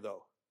words there,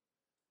 though.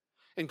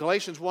 In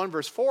Galatians 1,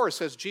 verse 4, it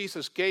says,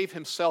 Jesus gave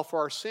himself for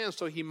our sins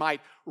so he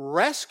might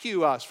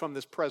rescue us from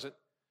this present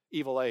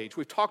evil age.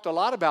 We've talked a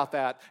lot about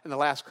that in the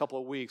last couple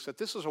of weeks, that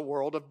this is a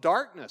world of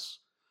darkness,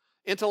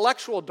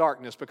 intellectual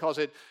darkness, because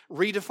it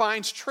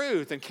redefines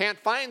truth and can't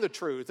find the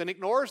truth and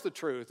ignores the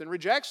truth and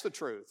rejects the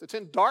truth. It's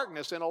in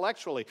darkness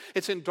intellectually.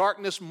 It's in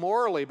darkness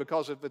morally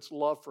because of its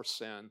love for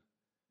sin.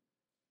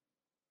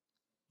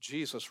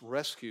 Jesus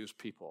rescues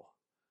people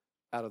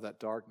out of that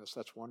darkness.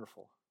 That's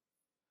wonderful.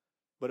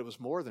 But it was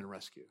more than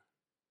rescue.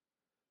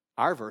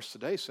 Our verse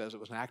today says it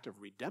was an act of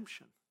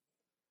redemption.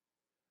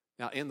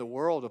 Now, in the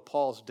world of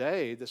Paul's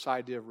day, this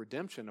idea of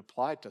redemption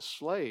applied to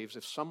slaves.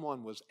 If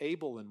someone was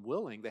able and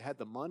willing, they had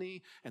the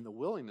money and the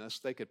willingness,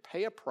 they could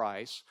pay a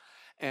price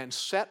and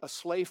set a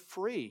slave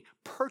free,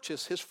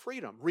 purchase his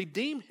freedom,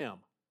 redeem him.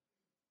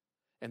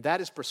 And that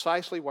is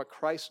precisely what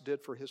Christ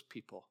did for his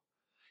people.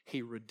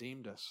 He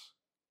redeemed us.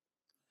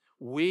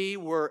 We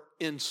were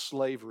in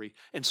slavery,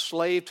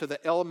 enslaved to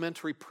the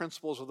elementary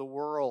principles of the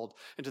world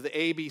and to the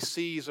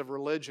ABCs of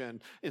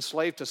religion,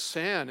 enslaved to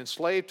sin,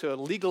 enslaved to a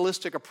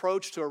legalistic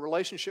approach to a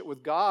relationship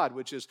with God,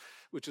 which is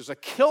a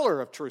killer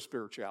of true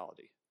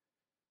spirituality.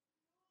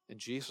 And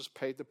Jesus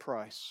paid the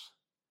price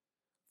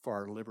for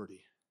our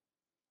liberty.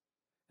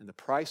 And the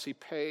price he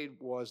paid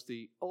was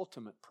the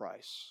ultimate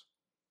price,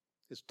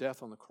 his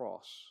death on the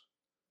cross.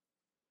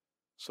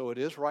 So it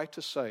is right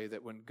to say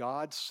that when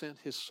God sent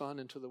his Son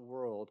into the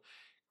world,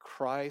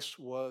 Christ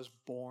was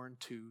born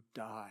to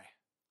die.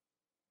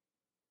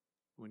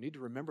 We need to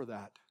remember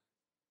that.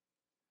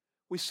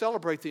 We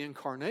celebrate the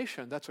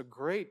incarnation. That's a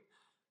great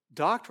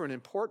doctrine,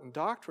 important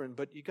doctrine,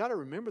 but you got to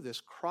remember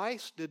this.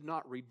 Christ did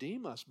not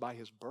redeem us by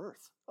his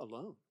birth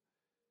alone.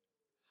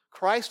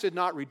 Christ did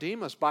not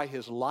redeem us by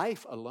his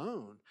life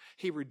alone.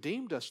 He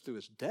redeemed us through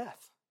his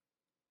death.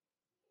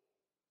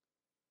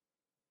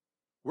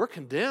 We're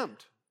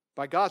condemned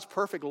by God's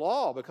perfect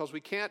law because we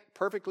can't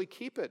perfectly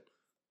keep it.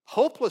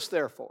 Hopeless,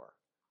 therefore.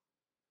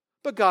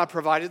 But God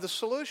provided the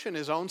solution,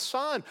 his own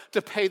Son,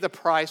 to pay the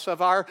price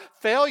of our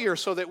failure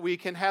so that we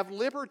can have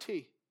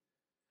liberty.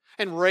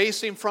 And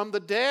raised him from the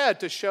dead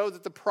to show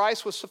that the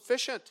price was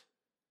sufficient.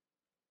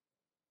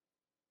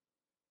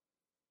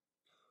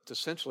 It's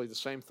essentially the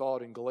same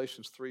thought in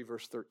Galatians 3,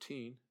 verse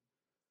 13.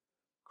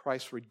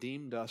 Christ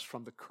redeemed us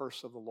from the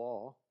curse of the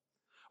law.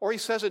 Or he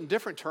says it in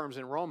different terms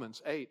in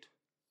Romans 8.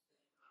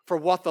 For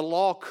what the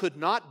law could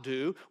not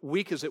do,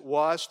 weak as it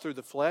was through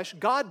the flesh,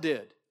 God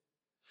did,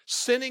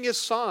 sending his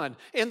Son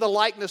in the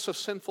likeness of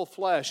sinful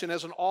flesh and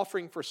as an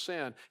offering for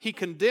sin. He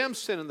condemned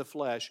sin in the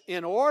flesh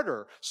in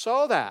order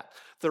so that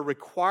the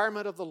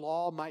requirement of the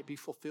law might be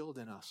fulfilled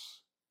in us.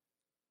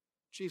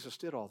 Jesus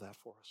did all that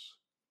for us.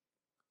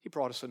 He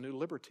brought us a new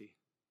liberty.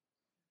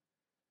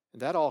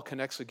 And that all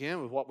connects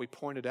again with what we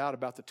pointed out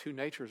about the two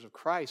natures of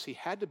Christ. He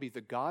had to be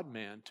the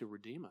God-man to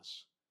redeem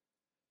us,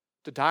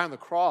 to die on the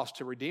cross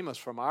to redeem us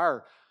from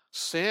our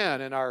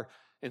sin and our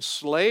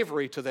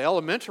slavery to the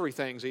elementary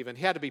things even.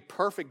 He had to be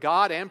perfect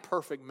God and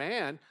perfect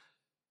man.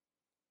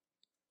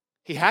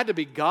 He had to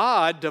be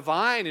God,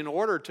 divine, in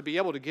order to be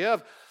able to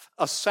give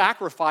a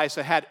sacrifice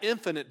that had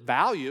infinite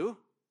value.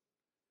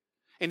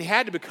 And he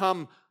had to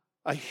become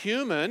a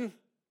human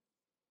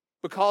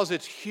because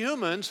it's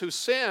humans who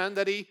sin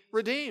that he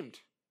redeemed.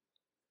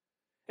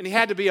 And he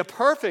had to be a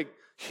perfect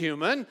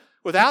human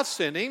without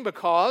sinning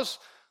because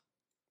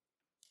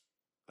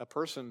a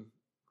person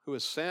who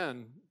has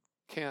sinned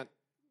can't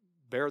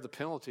bear the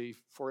penalty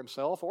for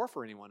himself or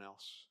for anyone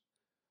else.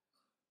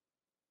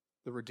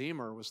 The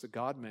Redeemer was the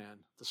God-man,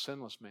 the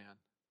sinless man.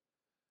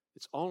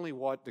 It's only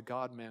what the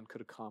God-man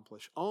could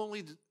accomplish,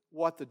 only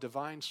what the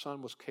divine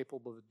Son was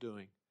capable of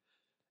doing.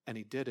 And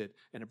he did it,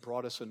 and it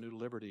brought us a new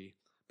liberty,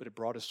 but it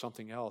brought us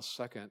something else.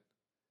 Second,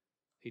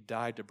 he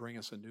died to bring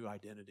us a new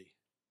identity.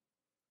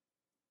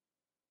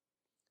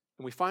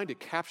 And we find it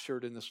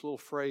captured in this little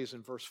phrase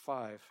in verse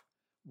 5.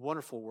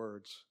 Wonderful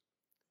words.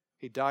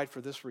 He died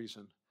for this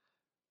reason,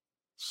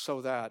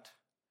 so that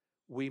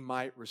we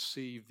might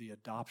receive the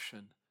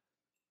adoption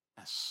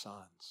as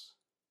sons,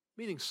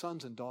 meaning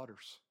sons and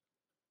daughters.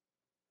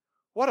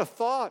 What a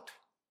thought.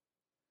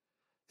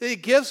 He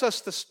gives us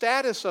the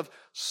status of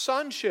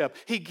sonship.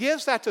 He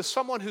gives that to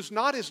someone who's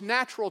not his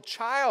natural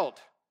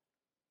child.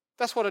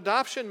 That's what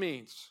adoption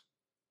means.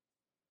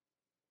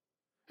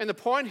 And the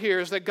point here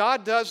is that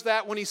God does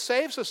that when he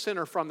saves a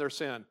sinner from their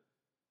sin.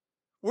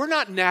 We're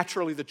not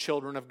naturally the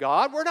children of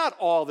God. We're not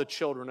all the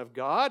children of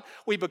God.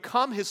 We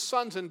become his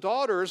sons and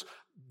daughters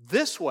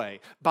this way,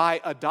 by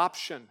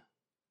adoption.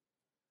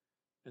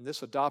 And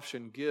this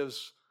adoption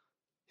gives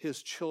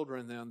his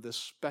children then this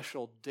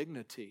special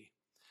dignity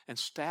and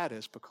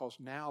status because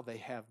now they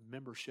have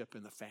membership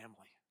in the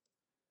family.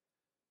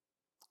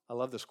 I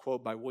love this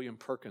quote by William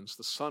Perkins: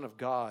 "The Son of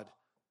God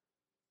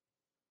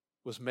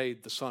was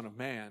made the Son of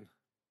Man,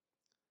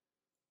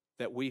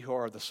 that we who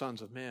are the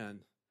sons of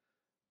men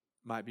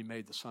might be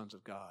made the sons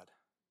of God."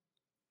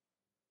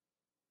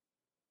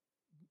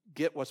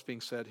 Get what's being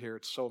said here.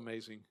 It's so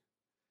amazing.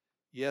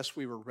 Yes,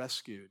 we were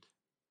rescued.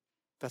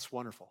 That's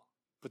wonderful.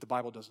 But the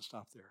Bible doesn't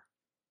stop there.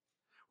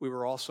 We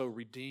were also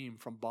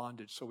redeemed from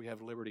bondage, so we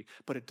have liberty.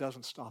 But it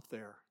doesn't stop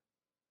there.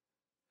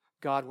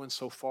 God went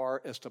so far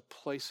as to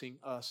placing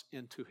us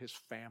into his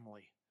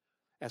family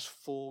as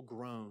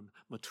full-grown,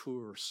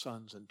 mature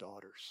sons and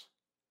daughters.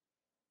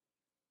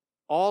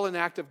 All an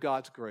act of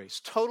God's grace,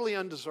 totally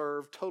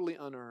undeserved, totally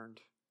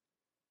unearned.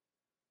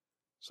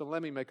 So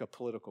let me make a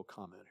political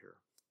comment here.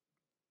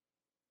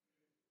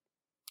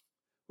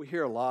 We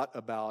hear a lot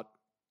about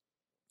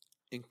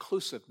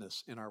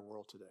inclusiveness in our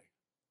world today.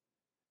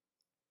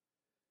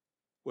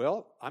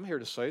 Well, I'm here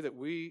to say that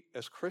we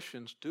as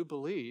Christians do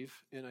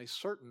believe in a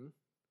certain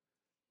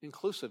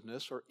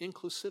inclusiveness or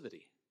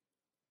inclusivity.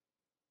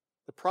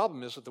 The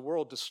problem is that the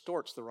world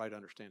distorts the right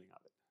understanding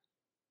of it.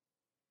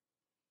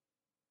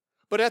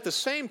 But at the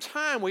same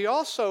time, we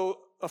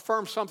also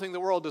affirm something the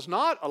world does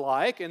not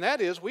alike, and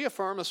that is we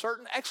affirm a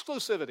certain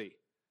exclusivity.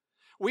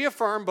 We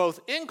affirm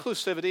both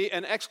inclusivity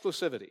and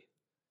exclusivity.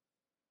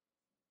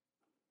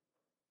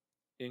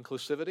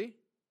 Inclusivity,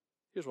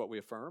 here's what we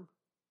affirm.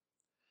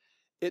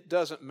 It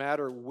doesn't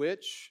matter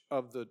which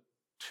of the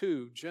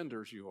two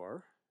genders you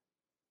are.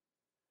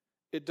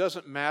 It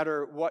doesn't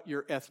matter what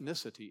your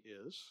ethnicity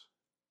is.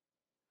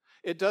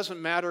 It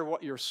doesn't matter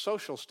what your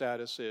social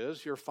status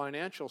is, your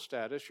financial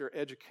status, your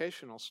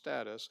educational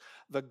status.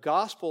 The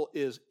gospel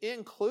is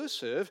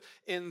inclusive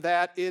in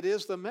that it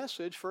is the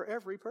message for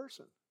every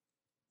person.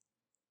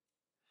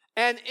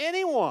 And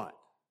anyone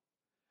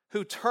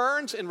who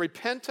turns in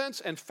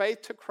repentance and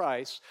faith to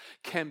Christ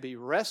can be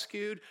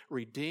rescued,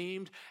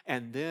 redeemed,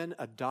 and then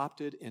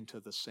adopted into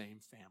the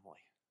same family.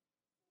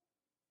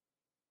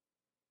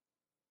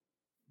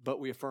 But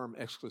we affirm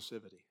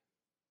exclusivity.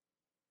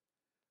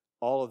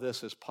 All of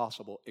this is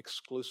possible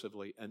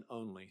exclusively and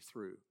only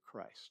through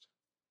Christ.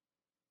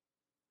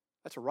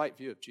 That's a right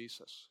view of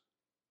Jesus.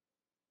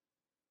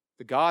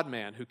 The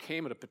God-man who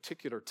came at a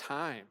particular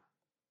time,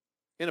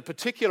 in a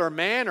particular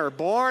manner,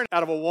 born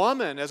out of a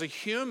woman as a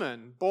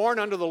human, born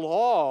under the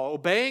law,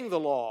 obeying the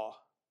law,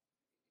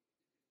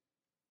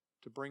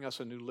 to bring us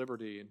a new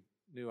liberty and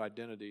new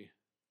identity.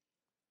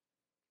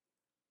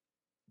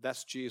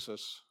 That's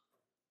Jesus.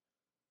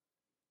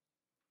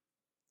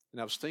 And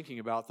I was thinking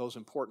about those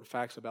important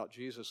facts about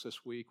Jesus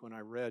this week when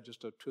I read,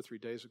 just 2 or 3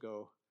 days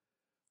ago,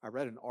 I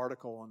read an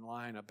article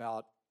online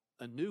about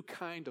a new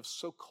kind of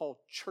so-called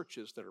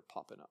churches that are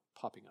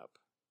popping up.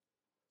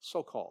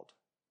 So-called.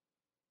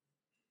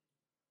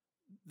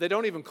 They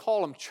don't even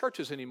call them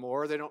churches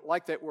anymore. They don't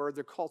like that word.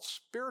 They're called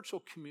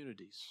spiritual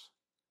communities,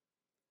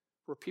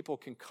 where people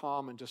can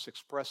come and just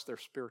express their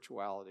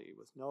spirituality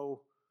with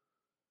no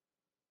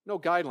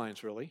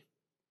guidelines, really.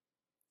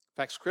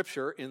 In fact,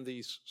 Scripture in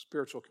these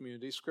spiritual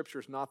communities, Scripture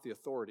is not the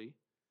authority.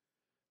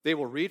 They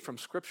will read from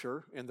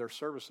Scripture in their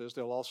services.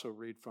 They'll also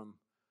read from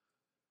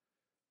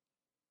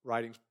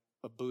writings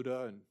of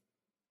Buddha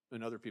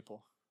and other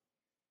people.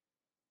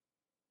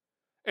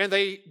 And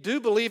they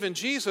do believe in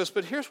Jesus,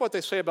 but here's what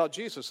they say about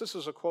Jesus. This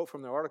is a quote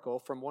from the article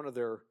from one of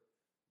their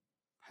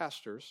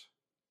pastors.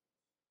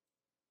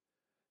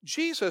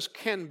 Jesus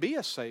can be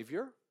a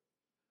savior,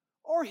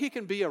 or he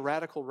can be a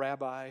radical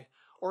rabbi,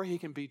 or he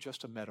can be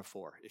just a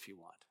metaphor if you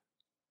want,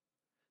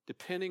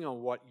 depending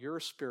on what your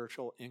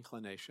spiritual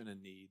inclination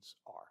and needs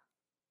are.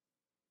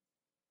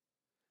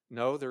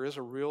 No, there is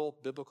a real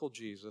biblical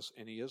Jesus,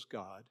 and he is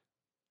God,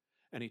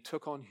 and he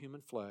took on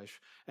human flesh,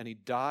 and he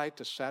died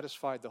to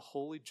satisfy the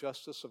holy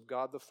justice of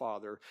God the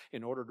Father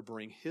in order to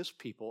bring his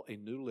people a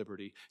new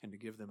liberty and to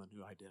give them a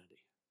new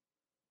identity.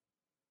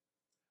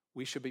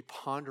 We should be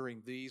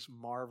pondering these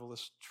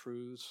marvelous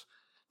truths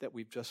that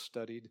we've just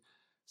studied,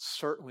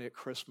 certainly at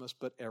Christmas,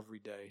 but every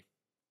day.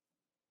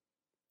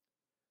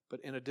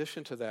 But in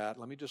addition to that,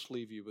 let me just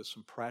leave you with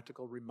some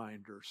practical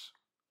reminders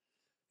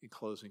in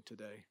closing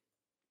today.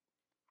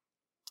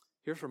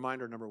 Here's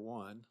reminder number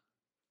 1.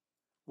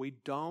 We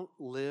don't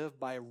live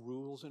by a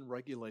rules and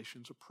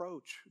regulations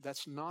approach.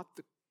 That's not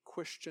the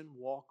Christian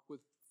walk with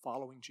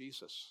following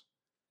Jesus.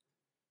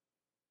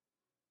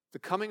 The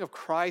coming of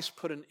Christ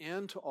put an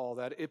end to all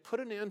that. It put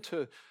an end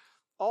to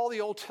all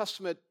the Old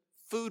Testament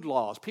food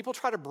laws. People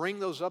try to bring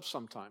those up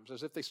sometimes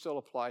as if they still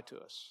apply to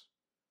us.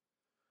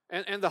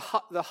 And the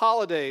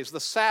holidays, the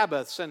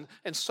Sabbaths, and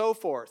so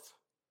forth.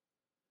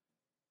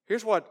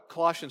 Here's what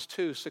Colossians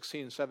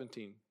 2:16 and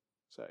 17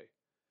 say.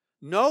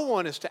 No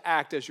one is to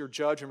act as your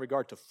judge in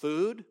regard to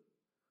food,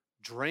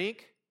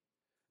 drink,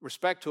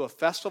 respect to a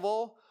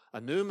festival, a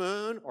new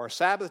moon, or a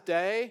Sabbath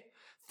day,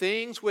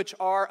 things which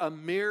are a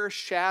mere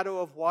shadow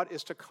of what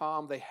is to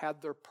come. They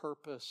had their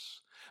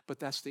purpose, but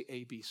that's the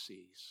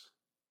ABCs.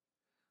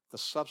 The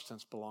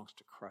substance belongs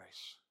to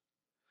Christ.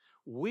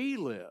 We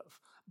live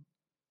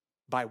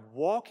by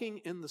walking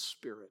in the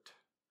Spirit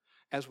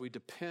as we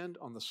depend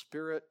on the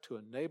Spirit to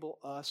enable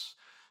us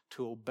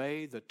to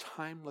obey the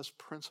timeless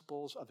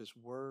principles of His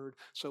Word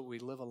so we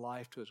live a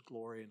life to His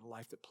glory and a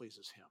life that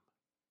pleases Him.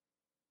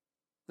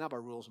 Not by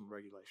rules and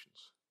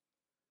regulations.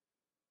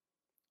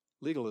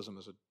 Legalism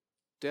is a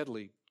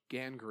deadly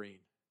gangrene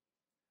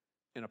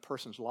in a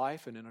person's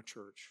life and in a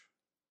church.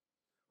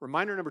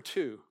 Reminder number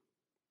 2,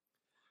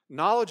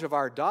 knowledge of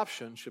our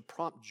adoption should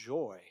prompt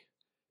joy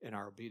in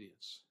our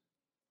obedience.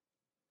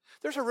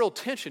 There's a real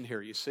tension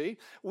here, you see.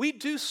 We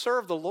do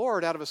serve the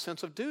Lord out of a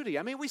sense of duty.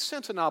 I mean, we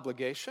sense an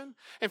obligation.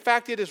 In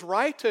fact, it is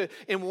right to,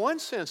 in one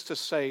sense, to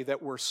say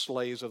that we're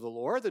slaves of the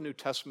Lord. The New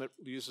Testament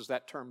uses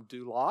that term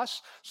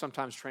doulos,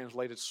 sometimes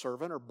translated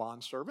servant or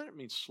bondservant. It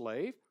means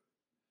slave.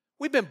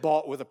 We've been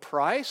bought with a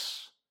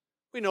price.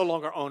 We no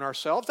longer own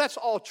ourselves. That's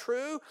all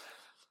true.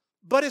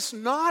 But it's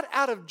not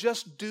out of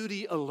just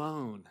duty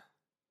alone.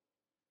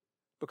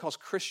 Because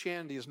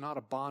Christianity is not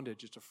a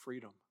bondage, it's a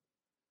freedom.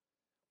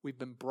 We've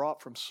been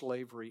brought from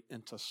slavery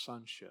into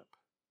sonship.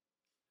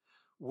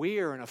 We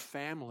are in a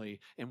family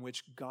in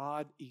which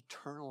God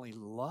eternally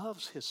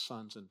loves His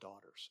sons and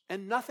daughters,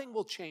 and nothing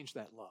will change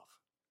that love.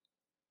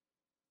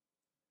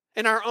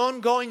 And our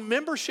ongoing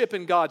membership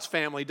in God's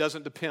family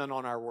doesn't depend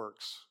on our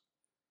works.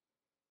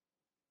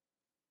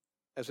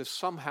 As if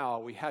somehow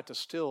we had to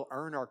still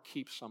earn our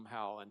keep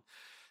somehow and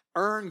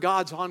earn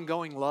God's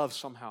ongoing love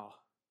somehow.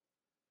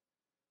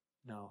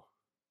 No.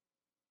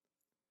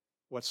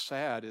 What's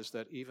sad is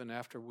that even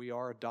after we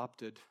are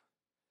adopted,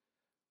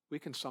 we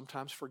can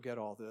sometimes forget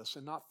all this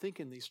and not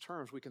think in these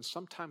terms. We can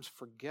sometimes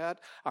forget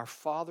our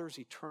Father's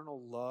eternal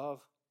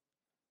love.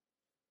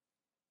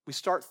 We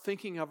start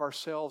thinking of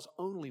ourselves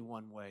only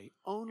one way,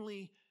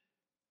 only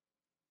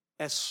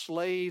as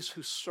slaves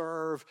who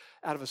serve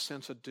out of a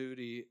sense of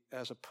duty,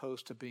 as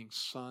opposed to being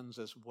sons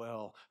as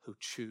well who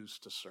choose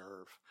to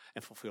serve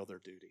and fulfill their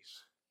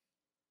duties.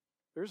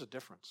 There's a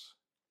difference.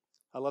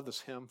 I love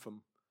this hymn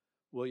from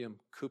William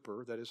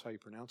Cooper. That is how you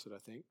pronounce it, I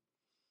think.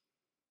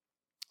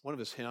 One of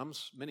his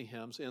hymns, many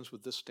hymns, ends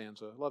with this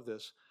stanza. I love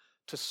this.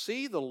 To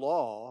see the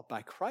law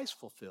by Christ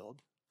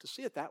fulfilled, to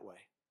see it that way,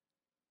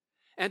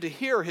 and to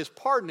hear His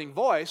pardoning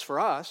voice for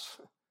us,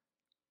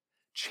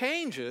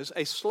 changes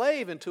a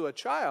slave into a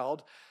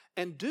child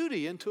and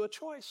duty into a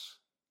choice.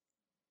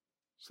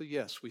 So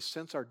yes, we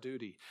sense our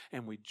duty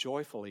and we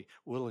joyfully,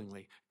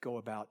 willingly go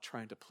about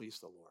trying to please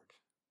the Lord,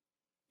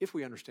 if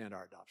we understand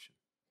our adoption.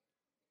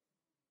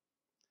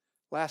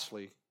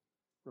 Lastly,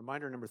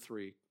 reminder number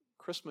 3,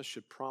 Christmas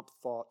should prompt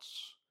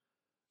thoughts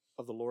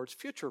of the Lord's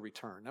future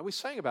return. Now, we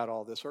sang about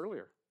all this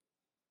earlier.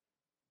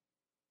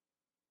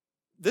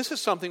 This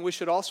is something we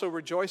should also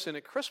rejoice in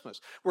at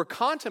Christmas. We're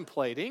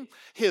contemplating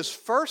His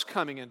first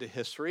coming into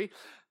history.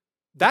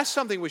 That's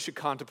something we should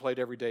contemplate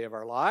every day of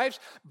our lives.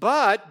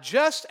 But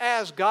just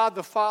as God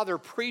the Father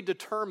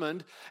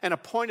predetermined and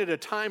appointed a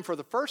time for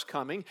the first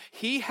coming,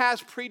 He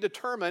has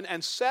predetermined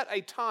and set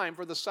a time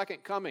for the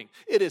second coming.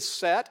 It is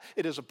set,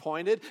 it is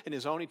appointed in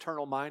His own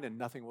eternal mind, and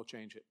nothing will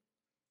change it.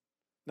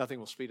 Nothing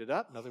will speed it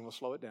up, nothing will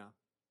slow it down.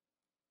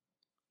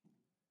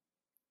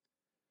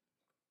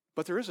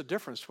 But there is a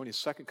difference between His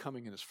second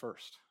coming and His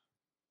first.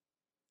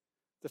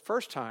 The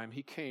first time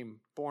He came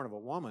born of a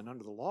woman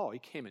under the law, He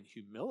came in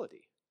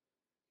humility,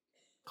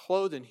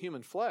 clothed in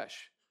human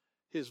flesh,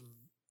 His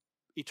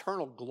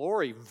eternal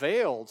glory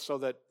veiled so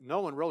that no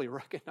one really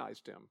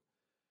recognized Him.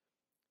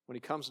 When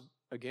He comes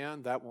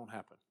again, that won't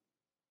happen.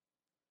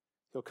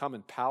 He'll come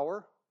in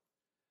power.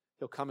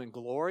 He'll come in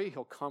glory.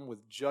 He'll come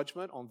with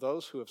judgment on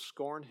those who have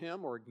scorned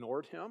Him or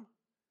ignored Him.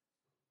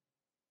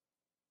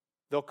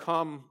 He'll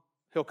come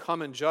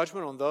in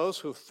judgment on those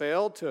who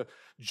failed to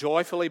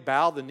joyfully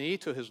bow the knee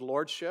to His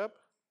lordship.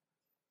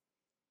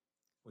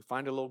 We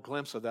find a little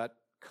glimpse of that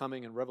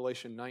coming in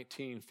Revelation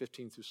 19,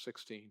 15 through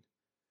 16.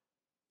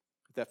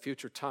 At that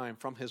future time,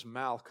 from His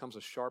mouth comes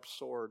a sharp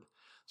sword,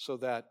 so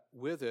that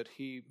with it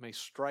He may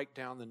strike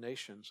down the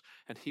nations,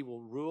 and He will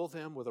rule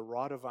them with a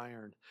rod of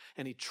iron.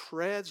 And He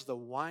treads the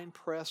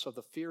winepress of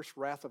the fierce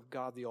wrath of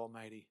God the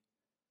Almighty.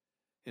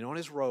 And on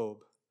His robe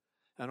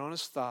and on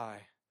His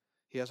thigh,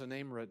 He has a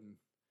name written,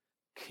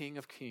 King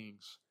of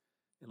Kings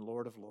and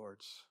Lord of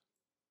Lords.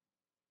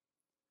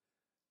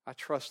 I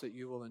trust that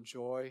you will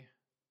enjoy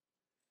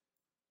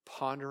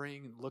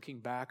pondering and looking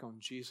back on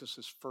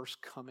Jesus'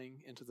 first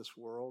coming into this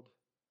world.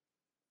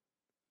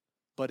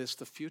 But it's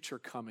the future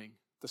coming,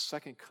 the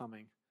second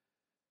coming,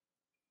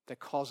 that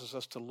causes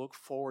us to look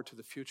forward to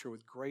the future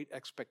with great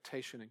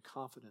expectation and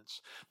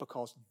confidence,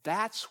 because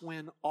that's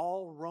when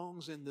all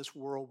wrongs in this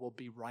world will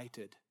be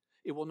righted.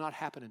 It will not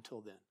happen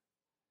until then.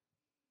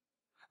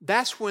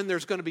 That's when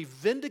there's going to be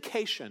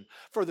vindication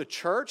for the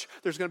church.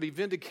 There's going to be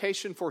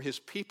vindication for His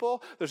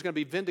people. There's going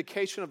to be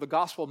vindication of the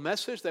gospel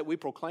message that we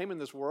proclaim in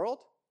this world.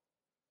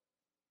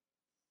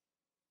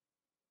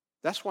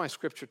 That's why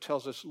Scripture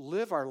tells us,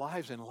 live our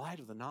lives in light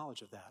of the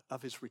knowledge of that,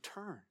 of His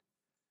return.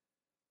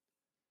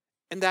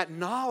 And that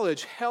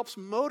knowledge helps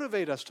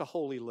motivate us to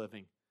holy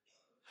living,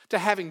 to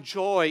having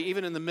joy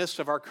even in the midst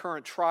of our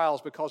current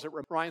trials, because it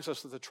reminds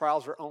us that the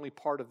trials are only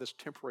part of this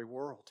temporary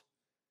world.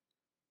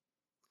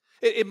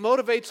 It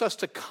motivates us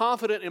to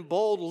confident and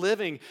bold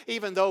living,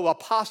 even though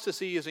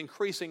apostasy is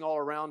increasing all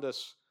around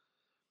us.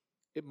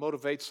 It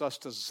motivates us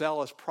to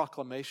zealous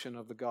proclamation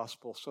of the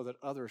gospel so that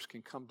others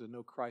can come to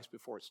know Christ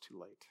before it's too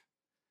late.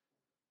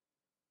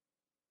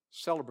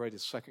 Celebrate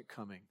His second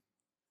coming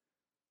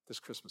this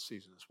Christmas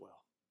season as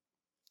well.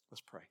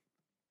 Let's pray.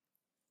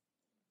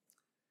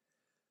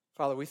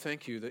 Father, we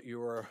thank you that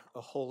you are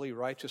a holy,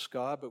 righteous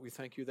God, but we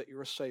thank you that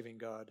you're a saving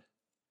God.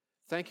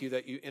 Thank you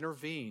that you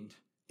intervened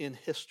in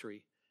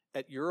history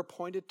at your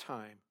appointed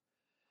time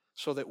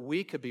so that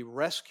we could be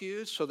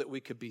rescued, so that we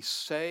could be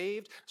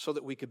saved, so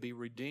that we could be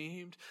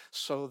redeemed,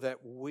 so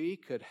that we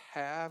could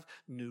have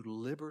new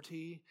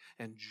liberty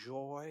and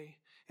joy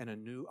and a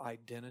new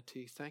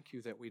identity. Thank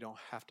you that we don't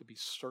have to be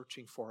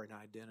searching for an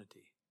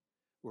identity.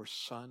 We're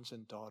sons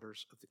and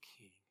daughters of the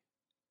King.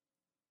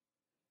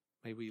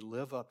 May we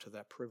live up to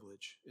that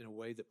privilege in a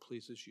way that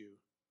pleases you.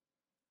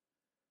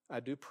 I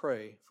do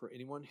pray for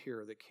anyone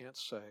here that can't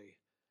say,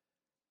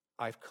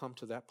 I've come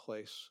to that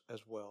place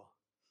as well,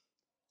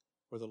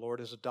 where the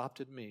Lord has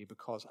adopted me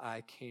because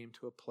I came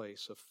to a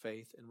place of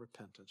faith and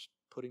repentance,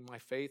 putting my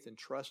faith and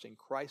trust in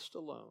Christ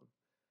alone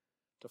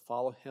to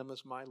follow Him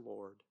as my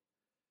Lord.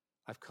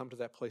 I've come to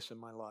that place in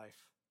my life.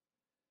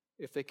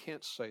 If they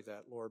can't say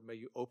that, Lord, may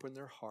you open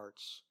their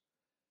hearts.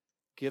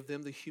 Give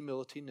them the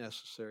humility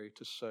necessary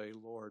to say,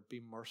 Lord, be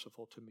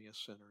merciful to me, a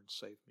sinner, and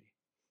save me.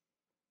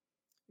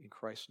 In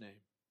Christ's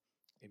name,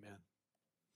 amen.